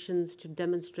jurisdictions to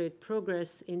demonstrate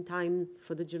progress in time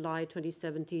for the July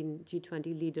 2017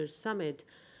 G20 Leaders Summit.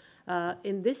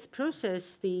 In this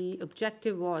process, the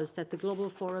objective was that the Global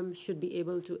Forum should be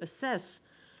able to assess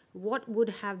what would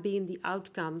have been the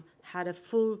outcome had a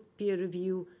full peer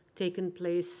review taken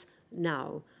place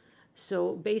now.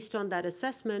 So based on that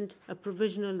assessment, a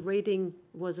provisional rating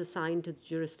was assigned to the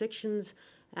jurisdictions,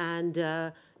 and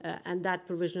that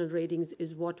provisional ratings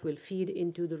is what will feed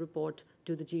into the report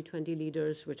to the G20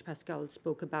 leaders, which Pascal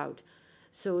spoke about.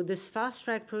 So this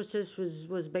fast-track process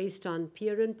was based on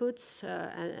peer inputs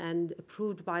and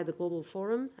approved by the Global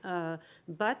Forum,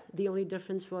 but the only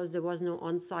difference was there was no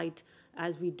on-site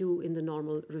as we do in the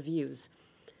normal reviews.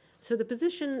 So the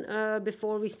position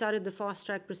before we started the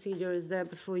fast-track procedure is there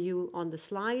before you on the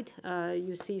slide.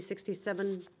 You see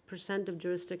 67% of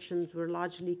jurisdictions were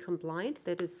largely compliant,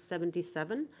 that is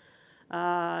 77.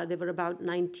 There were about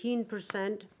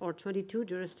 19% or 22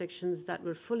 jurisdictions that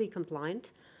were fully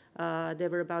compliant. There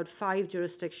were about 5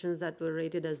 jurisdictions that were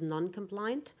rated as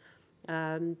non-compliant,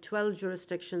 12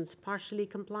 jurisdictions partially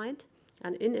compliant,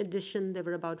 and in addition, there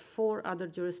were about 4 other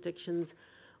jurisdictions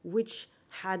which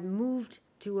had moved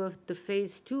to the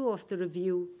phase 2 of the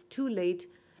review too late,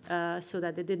 so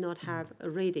that they did not have a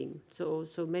rating. So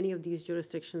many of these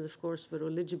jurisdictions, of course, were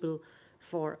eligible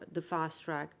for the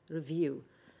fast-track review.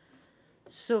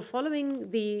 So following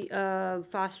the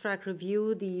fast-track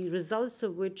review, the results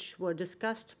of which were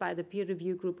discussed by the peer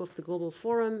review group of the Global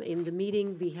Forum in the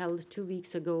meeting we held 2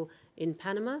 weeks ago in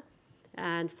Panama.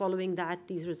 And following that,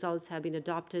 these results have been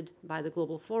adopted by the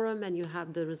Global Forum, and you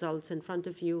have the results in front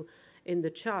of you in the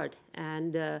chart.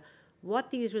 And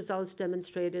what these results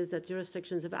demonstrate is that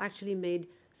jurisdictions have actually made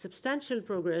substantial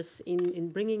progress in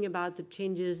bringing about the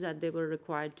changes that they were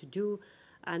required to do.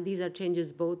 And these are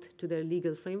changes both to their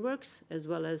legal frameworks as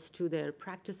well as to their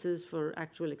practices for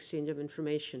actual exchange of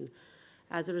information.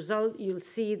 As a result, you'll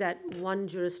see that one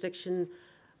jurisdiction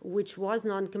which was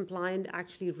non-compliant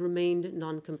actually remained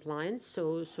non-compliant.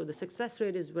 So the success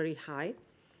rate is very high.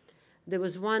 There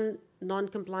was one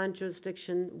non-compliant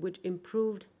jurisdiction which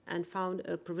improved and found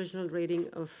a provisional rating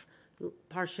of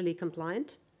partially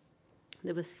compliant.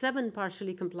 There were 7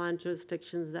 partially compliant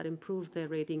jurisdictions that improved their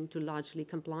rating to largely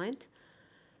compliant.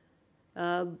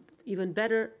 Even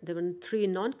better, there were 3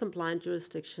 non-compliant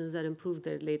jurisdictions that improved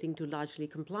their rating to largely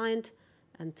compliant,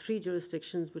 and 3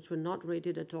 jurisdictions which were not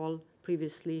rated at all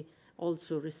previously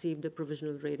also received a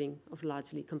provisional rating of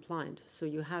largely compliant. So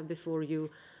you have before you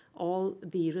all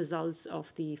the results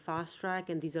of the fast track,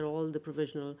 and these are all the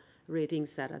provisional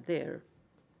ratings that are there.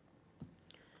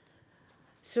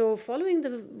 So following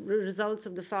the results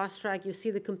of the fast track, you see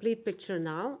the complete picture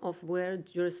now of where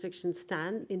jurisdictions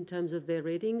stand in terms of their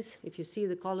ratings. If you see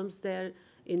the columns there,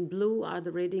 in blue are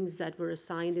the ratings that were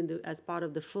assigned as part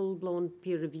of the full-blown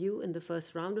peer review in the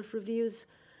first round of reviews.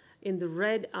 In the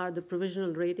red are the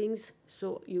provisional ratings.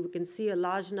 So you can see a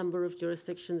large number of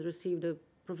jurisdictions received a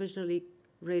provisionally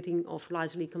rating of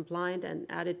largely compliant, and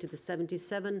added to the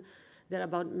 77, there are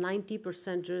about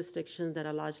 90% jurisdictions that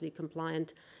are largely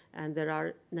compliant, and there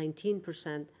are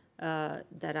 19%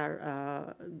 that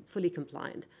are fully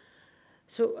compliant.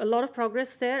 So a lot of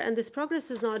progress there, and this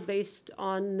progress is not based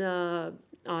on a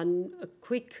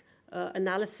quick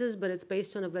analysis, but it's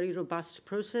based on a very robust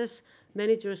process.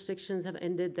 Many jurisdictions have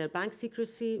ended their bank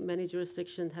secrecy. Many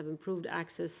jurisdictions have improved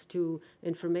access to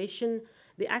information.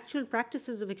 The actual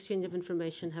practices of exchange of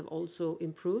information have also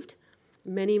improved.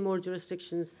 Many more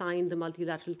jurisdictions signed the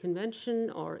Multilateral Convention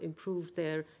or improved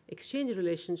their exchange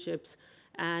relationships,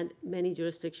 and many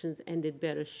jurisdictions ended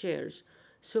bearer shares.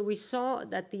 So we saw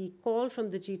that the call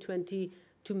from the G20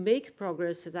 to make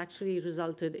progress has actually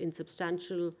resulted in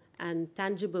substantial and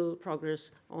tangible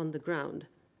progress on the ground.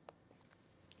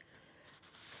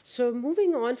 So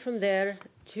moving on from there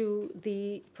to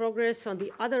the progress on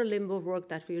the other limb of work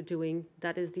that we are doing,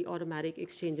 that is the automatic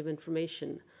exchange of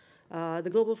information. The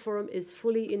Global Forum is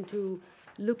fully into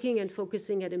looking and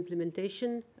focusing at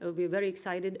implementation. We're very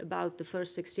excited about the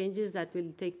first exchanges that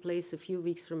will take place a few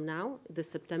weeks from now, this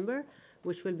September,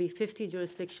 which will be 50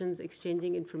 jurisdictions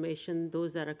exchanging information,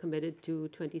 those that are committed to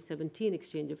 2017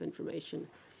 exchange of information.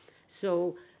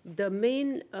 So the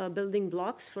main building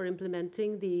blocks for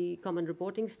implementing the Common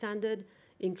Reporting Standard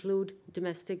include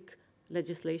domestic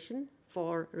legislation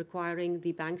for requiring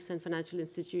the banks and financial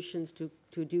institutions to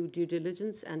do due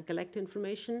diligence and collect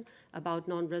information about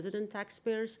non-resident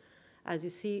taxpayers. As you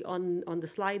see on the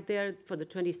slide there, for the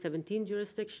 2017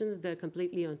 jurisdictions, they're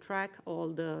completely on track. All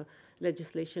the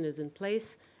legislation is in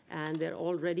place, and they're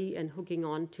all ready and hooking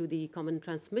on to the common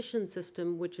transmission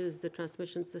system, which is the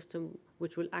transmission system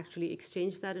which will actually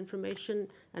exchange that information.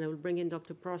 And I will bring in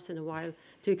Dr. Pross in a while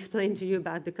to explain to you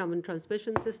about the common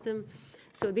transmission system.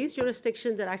 So these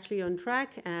jurisdictions are actually on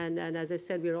track, and as I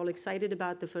said, we're all excited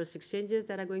about the first exchanges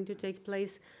that are going to take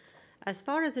place. As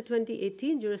far as the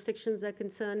 2018 jurisdictions are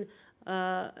concerned,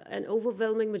 an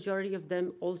overwhelming majority of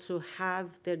them also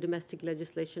have their domestic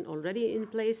legislation already in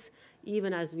place.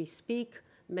 Even as we speak,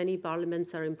 many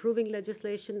parliaments are improving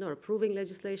legislation or approving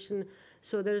legislation.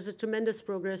 So there is a tremendous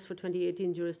progress for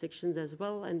 2018 jurisdictions as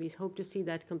well, and we hope to see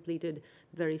that completed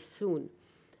very soon.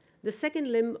 The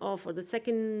second limb of, or the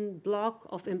second block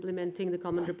of implementing the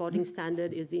Common Reporting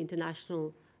Standard is the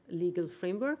international legal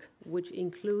framework, which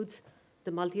includes the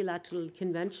Multilateral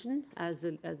Convention as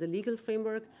a legal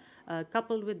framework.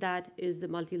 Coupled with that is the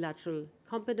Multilateral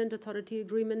Competent Authority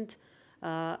Agreement,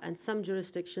 and some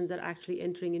jurisdictions are actually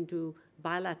entering into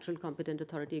bilateral competent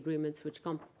authority agreements which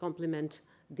complement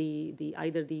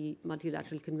either the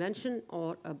Multilateral Convention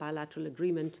or a bilateral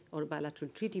agreement or a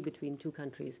bilateral treaty between two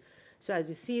countries. So as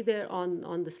you see there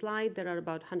on the slide, there are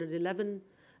about 111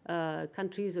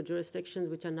 countries or jurisdictions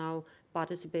which are now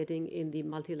participating in the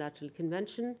Multilateral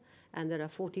Convention, and there are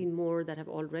 14 more that have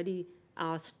already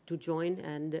asked to join,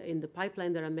 and in the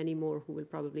pipeline there are many more who will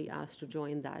probably ask to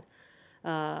join that.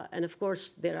 And of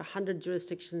course, there are 100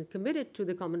 jurisdictions committed to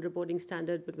the Common Reporting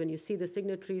Standard, but when you see the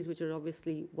signatories, which are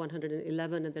obviously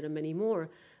 111, and there are many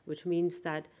more, which means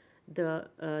that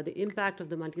the impact of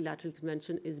the Multilateral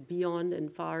Convention is beyond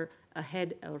and far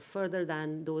ahead or further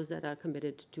than those that are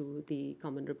committed to the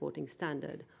Common Reporting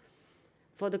Standard.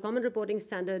 For the Common Reporting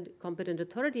Standard Competent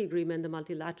Authority Agreement, the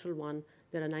multilateral one,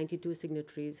 there are 92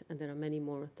 signatories, and there are many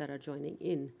more that are joining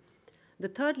in. The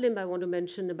third limb I want to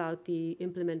mention about the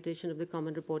implementation of the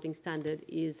Common Reporting Standard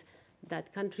is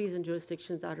that countries and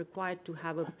jurisdictions are required to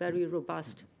have a very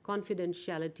robust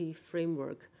confidentiality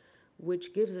framework,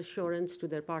 which gives assurance to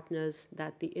their partners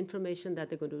that the information that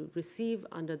they're going to receive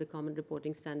under the Common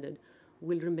Reporting Standard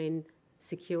will remain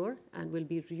secure and will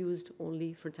be used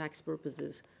only for tax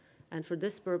purposes. And for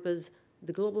this purpose,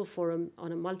 the Global Forum,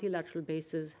 on a multilateral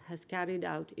basis, has carried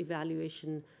out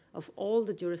evaluation of all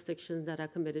the jurisdictions that are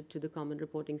committed to the Common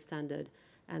Reporting Standard,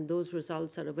 and those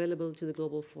results are available to the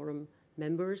Global Forum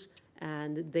members,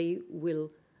 and they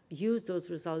will use those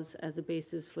results as a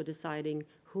basis for deciding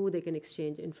who they can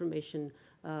exchange information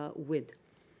with.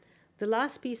 The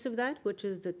last piece of that, which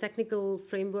is the technical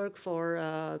framework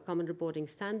for Common Reporting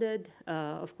Standard,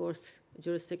 of course,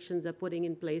 jurisdictions are putting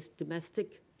in place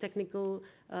domestic technical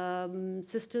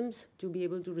systems to be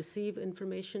able to receive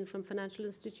information from financial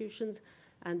institutions,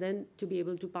 and then to be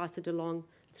able to pass it along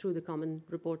through the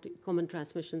common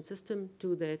transmission system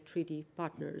to their treaty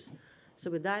partners. So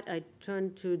with that, I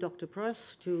turn to Dr.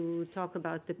 Pross to talk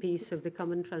about the piece of the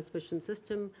common transmission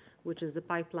system, which is the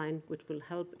pipeline which will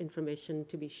help information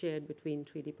to be shared between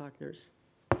treaty partners.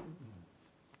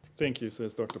 Thank you,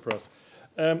 says Dr. Pross.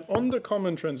 On the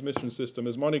common transmission system,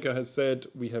 as Monica has said,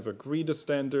 we have agreed a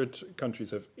standard. Countries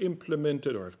have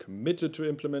implemented or have committed to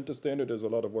implement the standard. There's a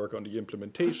lot of work on the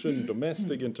implementation,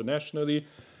 domestic, internationally.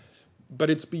 But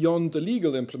it's beyond the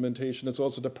legal implementation, it's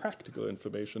also the practical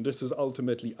information. This is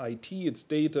ultimately IT, it's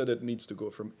data that needs to go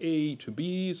from A to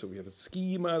B. So we have a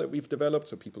schema that we've developed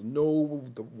so people know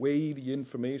the way the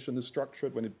information is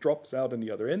structured when it drops out on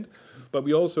the other end. But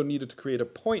we also needed to create a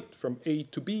point from A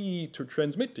to B to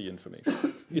transmit the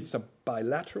information. It's a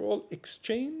bilateral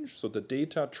exchange, so the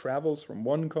data travels from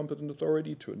one competent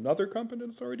authority to another competent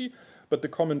authority, but the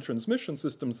common transmission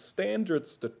system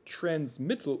standards the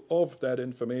transmittal of that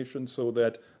information so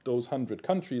that those 100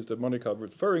 countries that Monica was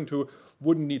referring to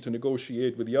wouldn't need to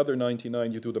negotiate with the other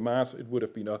 99. You do the math, it would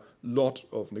have been a lot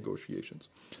of negotiations.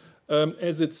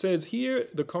 As it says here,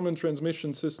 the common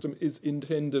transmission system is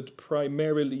intended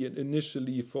primarily and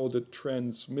initially for the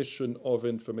transmission of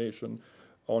information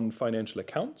on financial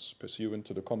accounts pursuant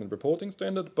to the common reporting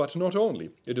standard, but not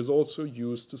only. It is also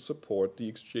used to support the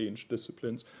exchange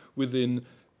disciplines within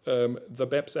the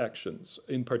BEPS actions,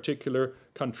 in particular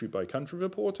country-by-country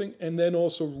reporting, and then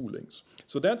also rulings.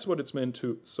 So that's what it's meant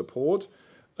to support.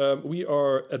 We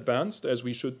are advanced, as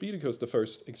we should be, because the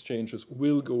first exchanges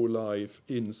will go live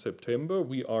in September.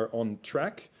 We are on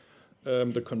track.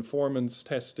 The conformance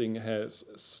testing has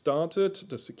started.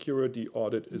 The security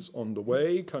audit is on the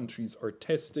way. Countries are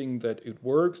testing that it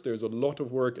works. There's a lot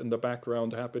of work in the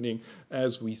background happening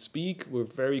as we speak. We're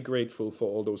very grateful for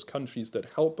all those countries that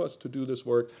help us to do this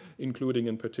work, including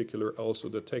in particular also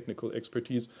the technical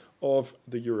expertise of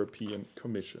the European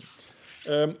Commission.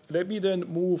 Let me then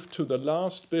move to the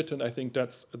last bit, and I think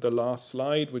that's the last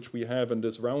slide which we have in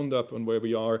this roundup on where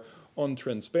we are on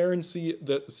transparency.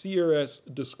 The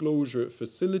CRS disclosure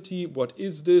facility. What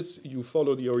is this? You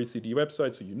follow the OECD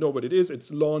website, so you know what it is. It's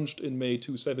launched in May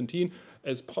 2017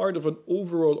 as part of an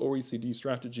overall OECD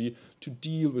strategy to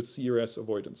deal with CRS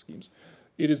avoidance schemes.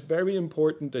 It is very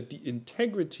important that the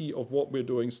integrity of what we're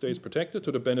doing stays protected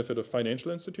to the benefit of financial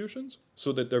institutions,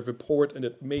 so that they report and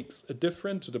it makes a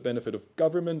difference to the benefit of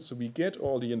government, so we get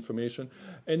all the information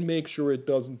and make sure it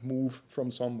doesn't move from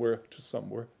somewhere to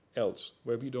somewhere else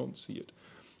where we don't see it.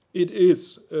 It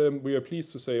is, we are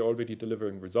pleased to say, already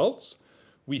delivering results.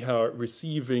 We are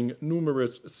receiving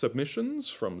numerous submissions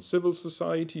from civil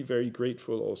society, very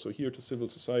grateful also here to civil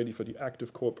society for the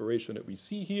active cooperation that we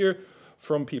see here,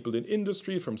 from people in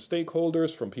industry, from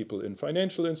stakeholders, from people in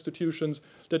financial institutions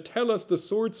that tell us the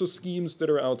sorts of schemes that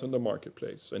are out in the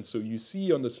marketplace. And so you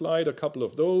see on the slide a couple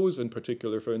of those, in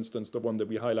particular, for instance, the one that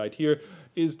we highlight here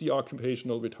is the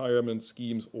Occupational Retirement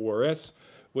Schemes, ORS,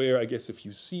 where I guess if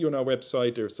you see on our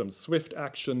website, there's some swift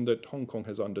action that Hong Kong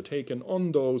has undertaken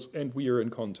on those, and we are in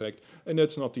contact. And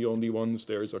that's not the only ones.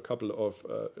 There's a couple of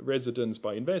residence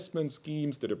by investment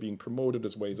schemes that are being promoted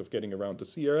as ways of getting around the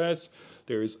CRS.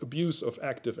 There is abuse of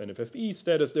active NFFE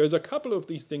status. There's a couple of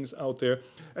these things out there.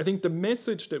 I think the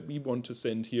message that we want to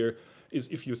send here is,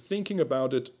 if you're thinking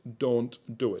about it, don't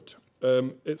do it.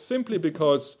 It's simply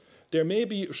because there may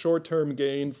be short-term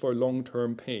gain for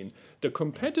long-term pain. The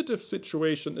competitive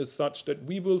situation is such that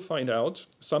we will find out,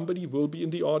 somebody will be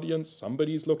in the audience,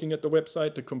 somebody is looking at the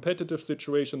website. The competitive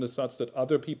situation is such that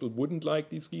other people wouldn't like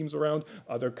these schemes around,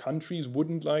 other countries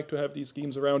wouldn't like to have these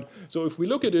schemes around. So if we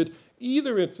look at it,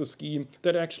 either it's a scheme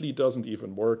that actually doesn't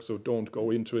even work, so don't go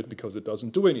into it because it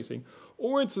doesn't do anything,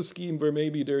 or it's a scheme where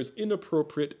maybe there's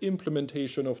inappropriate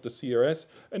implementation of the CRS,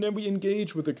 and then we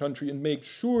engage with the country and make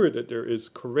sure that there is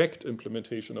correct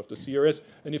implementation of the CRS.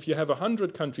 And if you have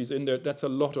 100 countries in there, that's a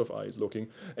lot of eyes looking.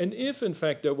 And if, in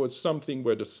fact, there was something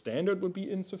where the standard would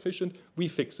be insufficient, we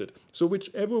fix it. So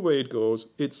whichever way it goes,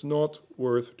 it's not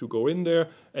worth to go in there.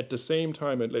 At the same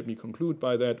time, and let me conclude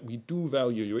by that, we do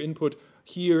value your input.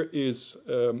 Here is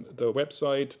the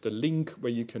website, the link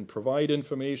where you can provide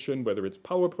information, whether it's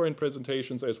PowerPoint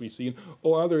presentations, as we've seen,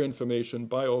 or other information.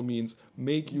 By all means,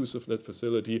 make use of that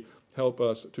facility. Help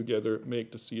us together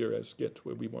make the CRS get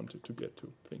where we want it to get to.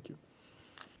 Thank you.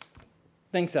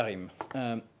 Thanks, Arim.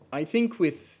 I think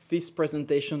with this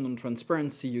presentation on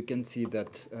transparency, you can see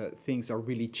that things are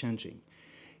really changing.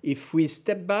 If we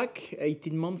step back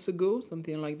 18 months ago,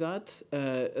 something like that,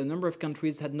 a number of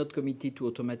countries had not committed to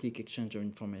automatic exchange of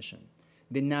information.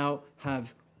 They now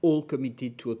have all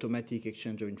committed to automatic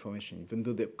exchange of information, even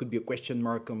though there could be a question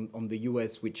mark on the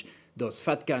US, which does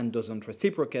FATCA and doesn't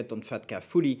reciprocate on FATCA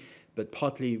fully, but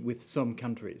partly with some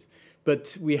countries.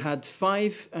 But we had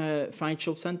 5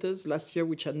 financial centers last year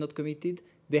which had not committed.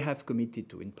 They have committed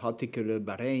to, in particular,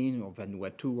 Bahrain or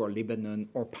Vanuatu or Lebanon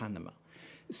or Panama.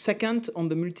 Second, on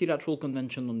the Multilateral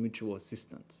Convention on Mutual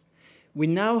Assistance. We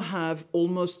now have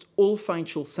almost all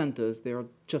financial centers. There are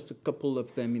just a couple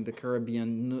of them in the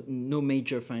Caribbean, no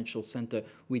major financial center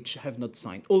which have not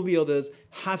signed. All the others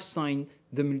have signed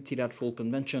the Multilateral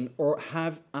Convention or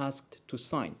have asked to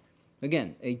sign.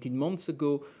 Again, 18 months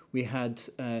ago, we had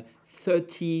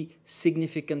 30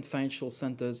 significant financial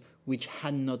centers which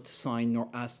had not signed nor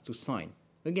asked to sign.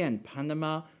 Again,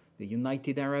 Panama, the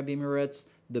United Arab Emirates,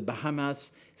 the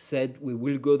Bahamas said we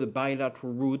will go the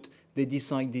bilateral route. They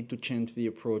decided to change the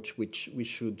approach, which we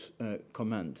should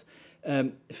commend.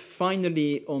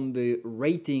 Finally, on the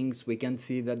ratings, we can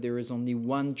see that there is only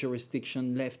one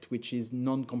jurisdiction left which is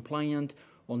non-compliant,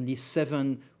 only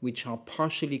 7 which are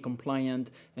partially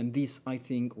compliant, and this, I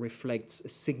think, reflects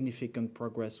significant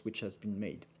progress which has been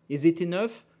made. Is it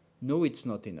enough? No, it's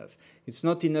not enough. It's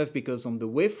not enough because on the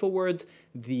way forward,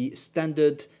 the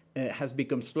standard has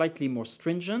become slightly more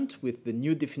stringent with the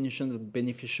new definition of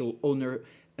beneficial owner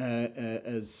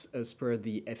as per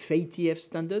the FATF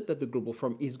standard that the Global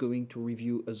Forum is going to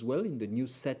review as well in the new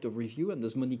set of review. And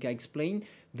as Monica explained,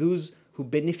 those who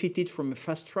benefited from a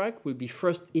fast track will be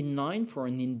first in line for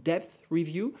an in-depth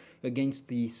review against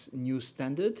this new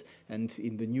standard and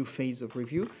in the new phase of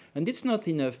review. And it's not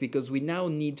enough because we now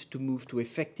need to move to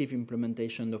effective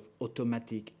implementation of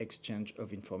automatic exchange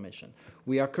of information.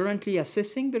 We are currently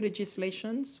assessing the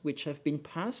legislations which have been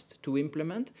passed to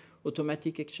implement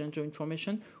automatic exchange of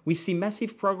information. We see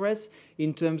massive progress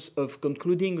in terms of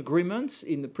concluding agreements.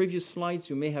 In the previous slides,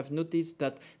 you may have noticed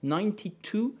that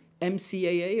 92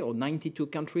 MCAA, or 92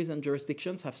 countries and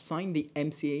jurisdictions, have signed the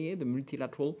MCAA, the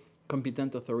Multilateral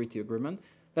Competent Authority Agreement.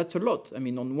 That's a lot. I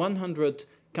mean, on 100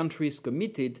 countries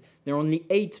committed, there are only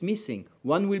 8 missing.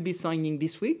 1 will be signing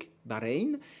this week,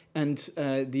 Bahrain, and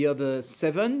the other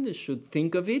 7 should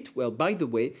think of it. Well, by the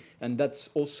way, and that's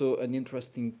also an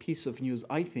interesting piece of news,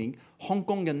 I think, Hong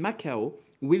Kong and Macau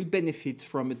will benefit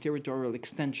from a territorial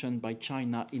extension by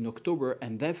China in October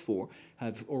and therefore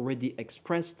have already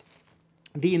expressed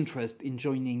the interest in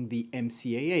joining the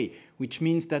MCAA, which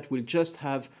means that we'll just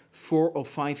have 4 or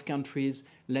 5 countries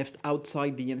left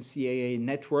outside the MCAA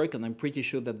network, and I'm pretty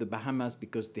sure that the Bahamas,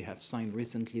 because they have signed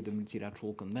recently the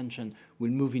Multilateral Convention, will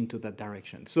move into that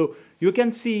direction. So you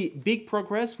can see big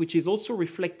progress, which is also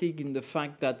reflected in the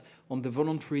fact that on the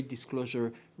voluntary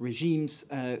disclosure regimes,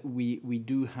 we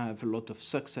do have a lot of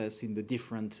success in the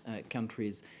different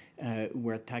countries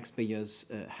where taxpayers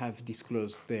have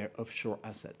disclosed their offshore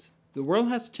assets. The world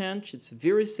has changed. It's a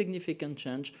very significant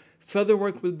change. Further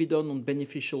work will be done on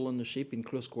beneficial ownership in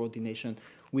close coordination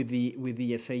with the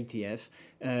FATF,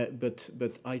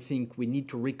 but I think we need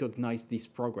to recognize this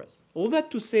progress. All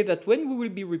that to say that when we will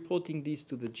be reporting this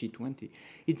to the G20,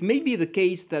 it may be the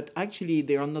case that actually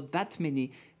there are not that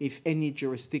many, if any,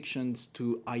 jurisdictions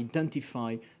to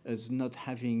identify as not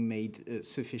having made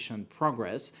sufficient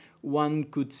progress. One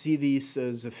could see this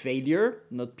as a failure,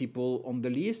 not people on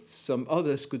the list. Some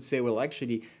others could say, well,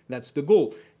 actually, that's the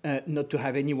goal, not to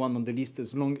have anyone on the list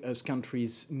as long as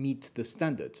countries meet the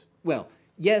standard. Well,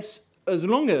 yes, as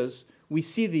long as we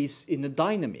see this in a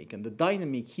dynamic, and the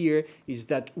dynamic here is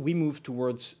that we move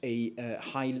towards a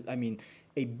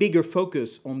bigger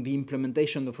focus on the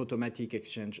implementation of automatic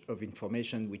exchange of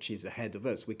information, which is ahead of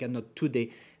us. We cannot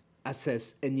today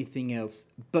assess anything else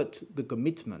but the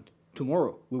commitment.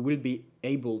 Tomorrow, we will be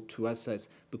able to assess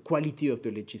the quality of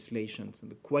the legislations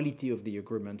and the quality of the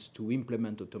agreements to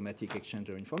implement automatic exchange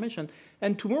of information.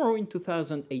 And tomorrow, in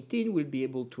 2018, we'll be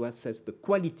able to assess the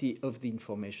quality of the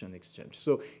information exchange.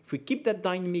 So if we keep that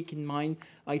dynamic in mind,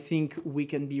 I think we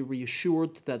can be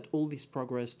reassured that all this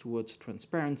progress towards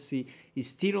transparency is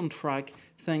still on track,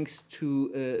 thanks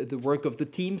to the work of the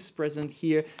teams present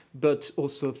here, but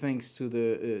also thanks to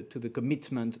the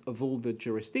commitment of all the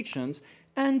jurisdictions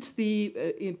and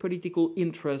the political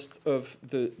interest of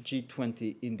the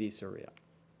G20 in this area.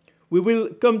 We will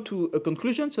come to a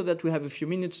conclusion so that we have a few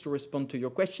minutes to respond to your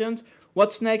questions.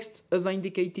 What's next? As I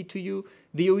indicated to you,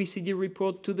 the OECD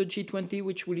report to the G20,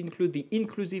 which will include the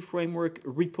Inclusive Framework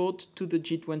report to the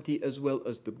G20, as well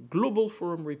as the Global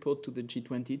Forum report to the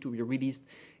G20 to be released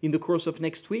in the course of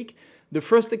next week. The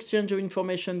first exchange of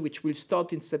information, which will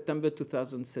start in September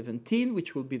 2017,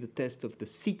 which will be the test of the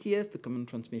CTS, the Common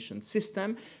Transmission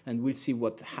System, and we'll see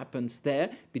what happens there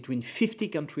between 50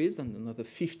 countries, and another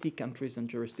 50 countries and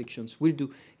jurisdictions will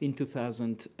do in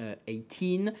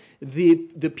 2018.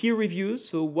 The peer reviews,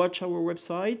 so watch our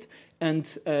website, and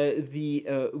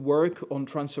the work on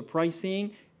transfer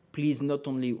pricing. Please not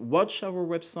only watch our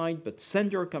website, but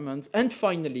send your comments. And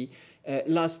finally,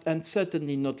 last and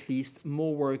certainly not least,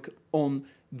 more work on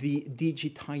the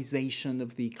digitization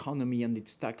of the economy and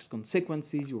its tax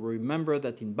consequences. You will remember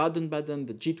that in Baden-Baden,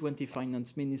 the G20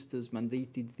 finance ministers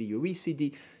mandated the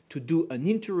OECD to do an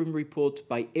interim report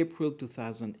by April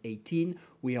 2018.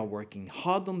 We are working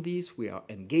hard on this. We are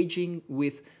engaging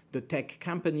with the tech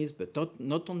companies, but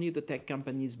not only the tech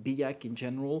companies, BIAC in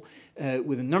general,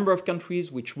 with a number of countries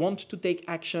which want to take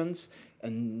actions.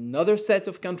 Another set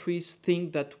of countries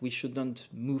think that we shouldn't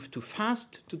move too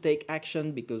fast to take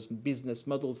action because business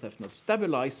models have not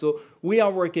stabilized. So we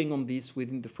are working on this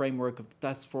within the framework of the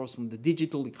task force on the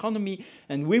digital economy,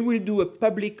 and we will do a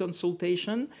public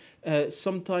consultation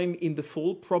sometime in the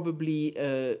fall, probably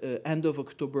end of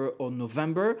October or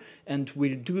November, and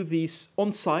we'll do this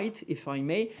on site, if I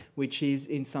may, which is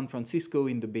in San Francisco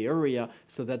in the Bay Area,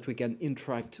 so that we can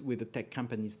interact with the tech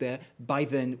companies there. By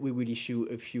then, we will issue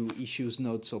a few issues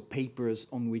notes or papers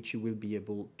on which you will be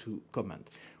able to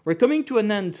comment. We're coming to an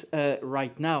end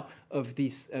right now of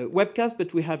this webcast,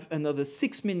 but we have another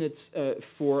 6 minutes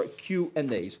for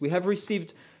Q&As. We have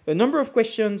received a number of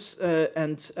questions,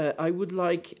 and I would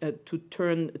like to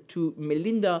turn to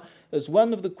Melinda, as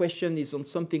one of the questions is on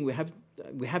something we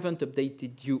haven't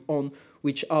updated you on,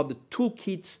 which are the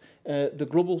toolkits. The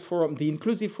Global Forum, the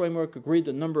Inclusive Framework agreed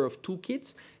a number of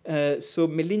toolkits. So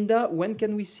Melinda, when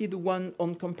can we see the one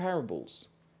on comparables?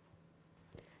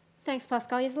 Thanks,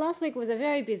 Pascal. Yes, last week was a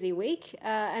very busy week.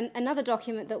 And another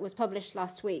document that was published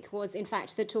last week was, in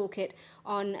fact, the toolkit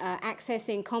on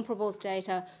accessing comparables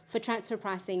data for transfer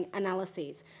pricing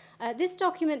analyses. This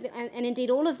document, and indeed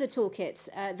all of the toolkits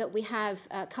that we have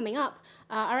coming up,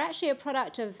 are actually a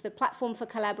product of the Platform for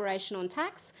Collaboration on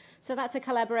Tax. So that's a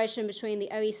collaboration between the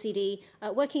OECD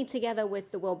working together with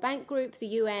the World Bank Group, the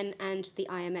UN, and the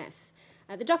IMF.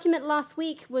 The document last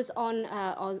week was on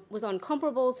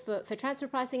comparables for transfer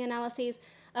pricing analyses,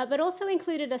 but also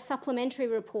included a supplementary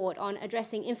report on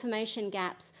addressing information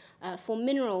gaps for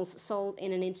minerals sold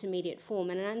in an intermediate form.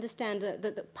 And I understand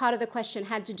that part of the question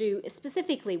had to do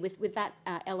specifically with that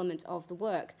element of the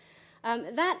work.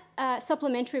 That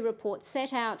supplementary report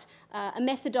set out a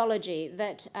methodology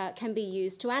that can be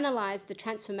used to analyse the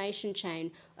transformation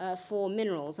chain for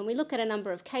minerals. And we look at a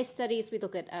number of case studies. We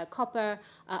look at copper,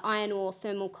 iron ore,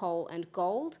 thermal coal, and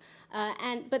gold.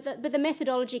 But the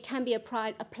methodology can be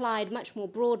applied much more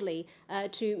broadly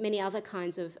to many other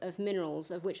kinds of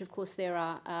minerals, of which, of course, there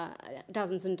are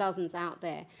dozens and dozens out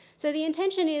there. So the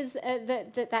intention is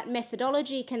that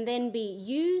methodology can then be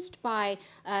used by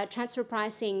transfer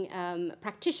pricing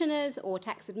practitioners or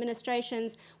tax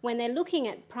administrations when they're looking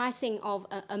at pricing of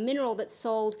a mineral that's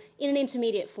sold in an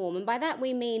intermediate form. And by that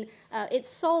we mean it's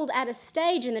sold at a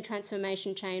stage in the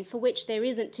transformation chain for which there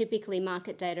isn't typically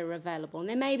market data available. And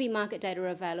there may be market data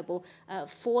available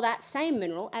for that same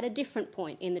mineral at a different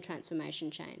point in the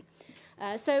transformation chain.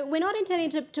 So we're not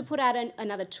intending to put out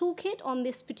another toolkit on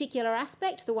this particular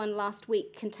aspect. The one last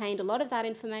week contained a lot of that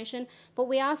information, but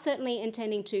we are certainly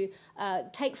intending to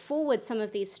take forward some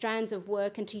of these strands of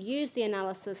work and to use the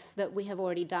analysis that we have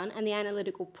already done and the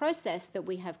analytical process that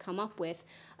we have come up with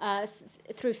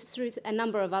through a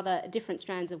number of other different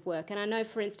strands of work. And I know,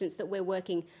 for instance, that we're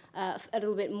working a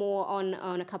little bit more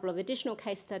on a couple of additional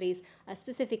case studies,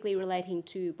 specifically relating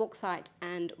to bauxite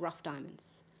and rough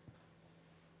diamonds.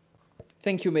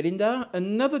 Thank you, Melinda.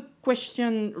 Another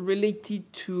question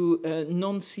related to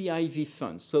non-CIV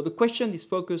funds. So the question is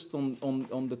focused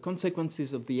on the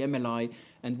consequences of the MLI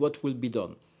and what will be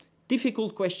done.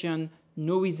 Difficult question,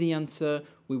 no easy answer.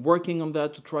 We're working on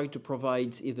that to try to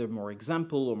provide either more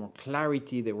example or more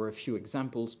clarity. There were a few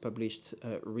examples published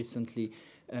recently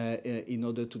in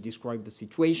order to describe the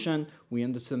situation. We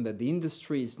understand that the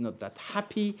industry is not that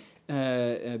happy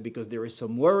because there is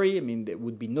some worry. I mean, there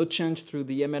would be no change through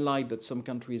the MLI, but some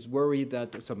countries worry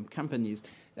that, some companies,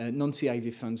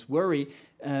 non-CIV funds worry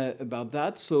about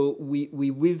that. So we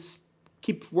will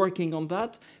keep working on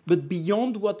that. But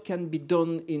beyond what can be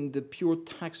done in the pure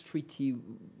tax treaty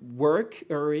work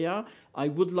area, I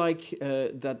would like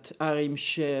that Arim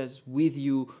shares with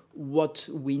you what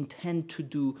we intend to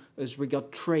do as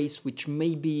regard trace, which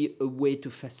may be a way to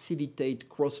facilitate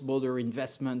cross-border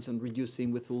investments and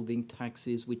reducing withholding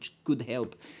taxes, which could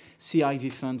help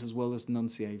CIV funds as well as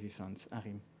non-CIV funds.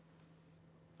 Arim.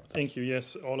 Thank you.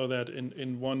 Yes, all of that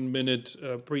in 1 minute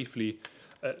briefly.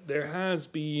 There has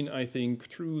been, I think,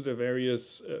 through the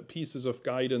various pieces of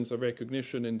guidance or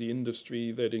recognition in the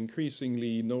industry that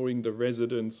increasingly knowing the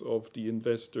residence of the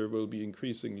investor will be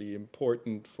increasingly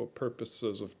important for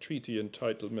purposes of treaty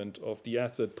entitlement of the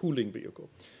asset pooling vehicle.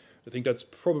 I think that's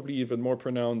probably even more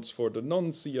pronounced for the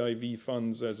non-CIV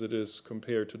funds as it is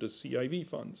compared to the CIV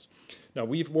funds. Now,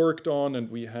 we've worked on and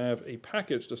we have a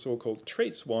package, the so-called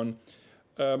Trace One,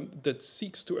 that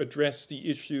seeks to address the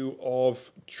issue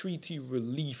of treaty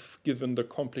relief given the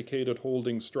complicated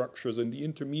holding structures and the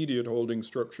intermediate holding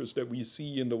structures that we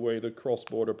see in the way that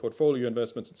cross-border portfolio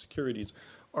investments and securities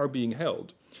are being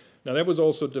held. Now, that was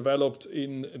also developed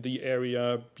in the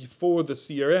area before the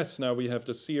CRS. Now we have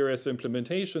the CRS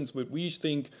implementations, which we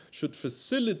think should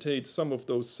facilitate some of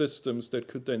those systems that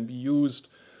could then be used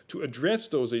to address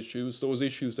those issues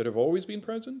that have always been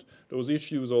present, those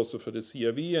issues also for the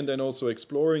CIV, and then also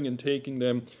exploring and taking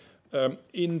them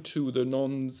into the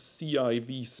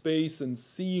non-CIV space and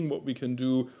seeing what we can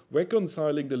do,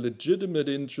 reconciling the legitimate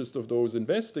interest of those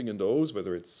investing in those,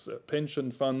 whether it's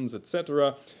pension funds,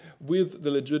 etc., with the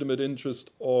legitimate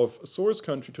interest of a source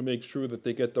country to make sure that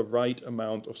they get the right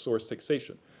amount of source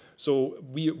taxation. So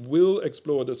we will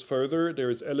explore this further.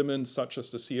 There's elements such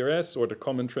as the CRS or the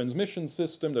common transmission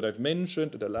system that I've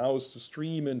mentioned that allows to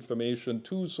stream information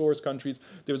to source countries.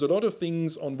 There's a lot of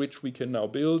things on which we can now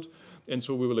build, and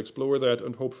so we will explore that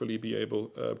and hopefully be able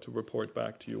to report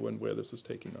back to you on where this is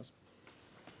taking us.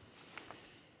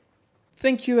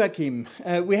 Thank you, Hakim.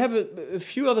 We have a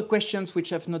few other questions which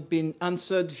have not been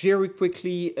answered. Very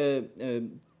quickly,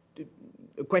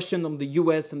 a question on the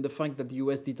US and the fact that the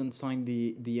US didn't sign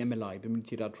the MLI, the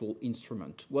Multilateral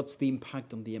Instrument. What's the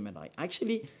impact on the MLI?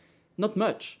 Actually, not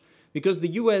much, because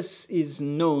the US is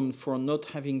known for not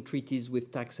having treaties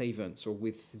with tax havens or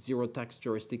with zero tax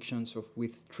jurisdictions or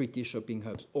with treaty shopping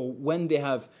hubs. Or when they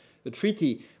have a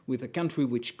treaty with a country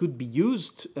which could be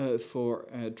used for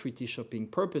treaty shopping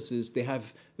purposes, they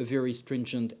have a very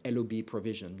stringent LOB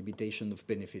provision, limitation of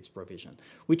benefits provision,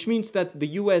 which means that the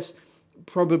US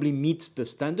probably meets the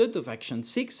standard of Action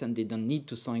 6 and didn't need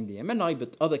to sign the MLI,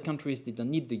 but other countries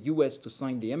didn't need the US to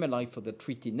sign the MLI for the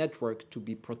treaty network to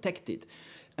be protected.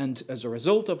 And as a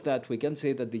result of that, we can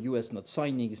say that the US not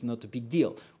signing is not a big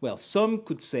deal. Well, some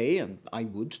could say, and I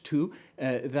would too,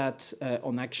 that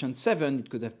on Action 7 it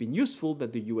could have been useful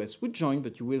that the US would join,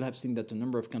 but you will have seen that a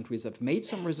number of countries have made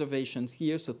some reservations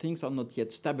here, so things are not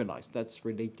yet stabilized. That's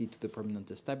related to the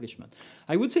permanent establishment.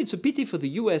 I would say it's a pity for the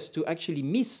US to actually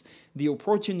miss the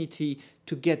opportunity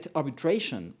to get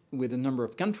arbitration with a number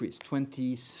of countries.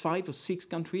 25 or 6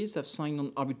 countries have signed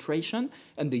on arbitration,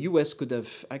 and the US could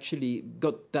have actually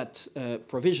got that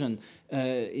provision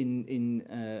in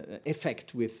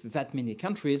effect with that many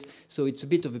countries. So it's a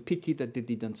bit of a pity that they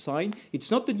didn't sign. It's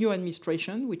not the new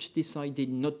administration which decided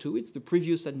not to. It's the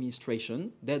previous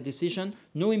administration. Their decision,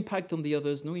 no impact on the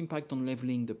others, no impact on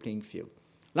leveling the playing field.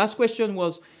 Last question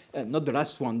was, not the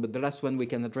last one, but the last one we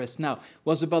can address now,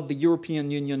 was about the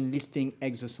European Union listing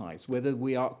exercise, whether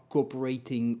we are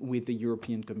cooperating with the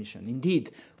European Commission.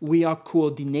 Indeed, we are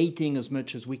coordinating as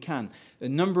much as we can. A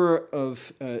number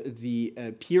of the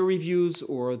peer reviews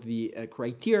or the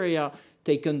criteria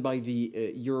taken by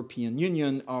the European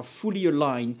Union are fully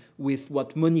aligned with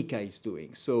what Monica is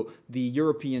doing. So the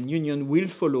European Union will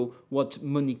follow what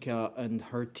Monica and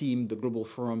her team, the Global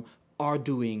Forum, are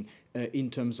doing in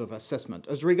terms of assessment.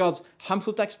 As regards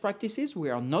harmful tax practices,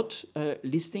 we are not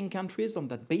listing countries on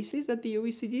that basis at the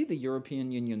OECD. The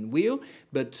European Union will,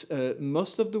 but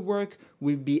most of the work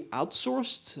will be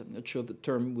outsourced. I'm not sure the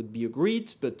term would be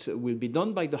agreed, but will be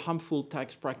done by the Harmful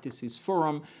Tax Practices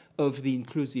Forum of the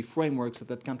Inclusive Framework so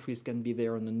that countries can be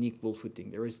there on an equal footing.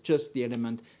 There is just the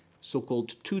element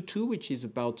so-called 2.2, which is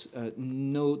about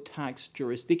no tax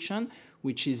jurisdiction,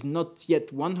 which is not yet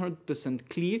 100%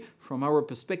 clear from our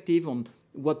perspective on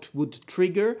what would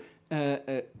trigger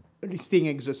a listing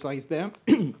exercise there,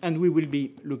 and we will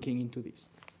be looking into this.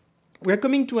 We're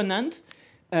coming to an end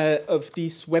of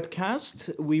this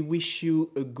webcast. We wish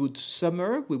you a good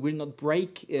summer. We will not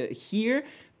break here,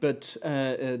 but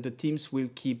the teams will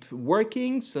keep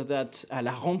working so that à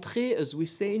la rentrée, as we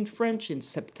say in French, in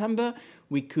September,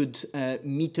 we could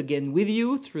meet again with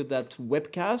you through that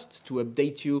webcast to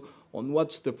update you on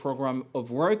what's the program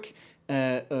of work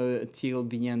till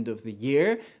the end of the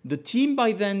year. The team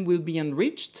by then will be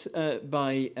enriched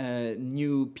by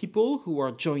new people who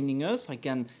are joining us. I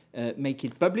can make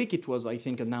it public. It was, I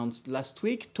think, announced last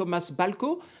week. Tomáš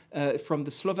Balko from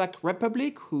the Slovak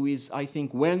Republic, who is, I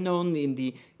think, well known in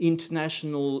the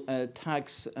international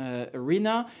tax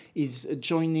arena, is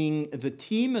joining the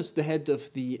team as the head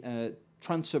of the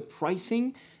transfer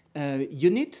pricing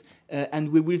unit.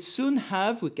 And we will soon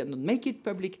have, we cannot make it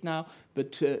public now,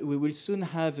 but we will soon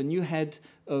have a new head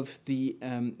of the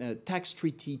tax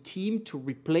treaty team to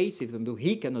replace, even though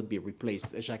he cannot be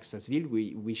replaced, Jacques Sasseville.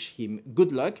 We wish him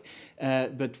good luck.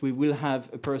 But we will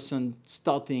have a person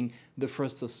starting the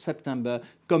 1st of September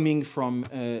coming from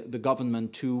the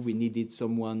government too. We needed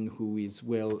someone who is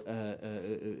well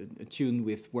attuned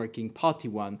with working party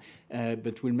one,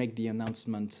 but we'll make the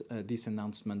announcement, this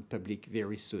announcement public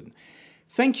very soon.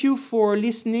 Thank you for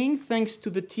listening. Thanks to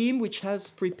the team which has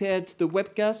prepared the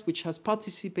webcast, which has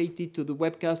participated to the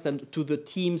webcast, and to the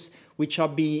teams which are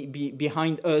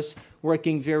behind us,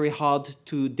 working very hard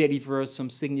to deliver some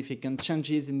significant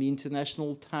changes in the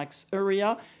international tax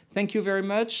area. Thank you very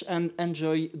much and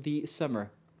enjoy the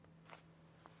summer.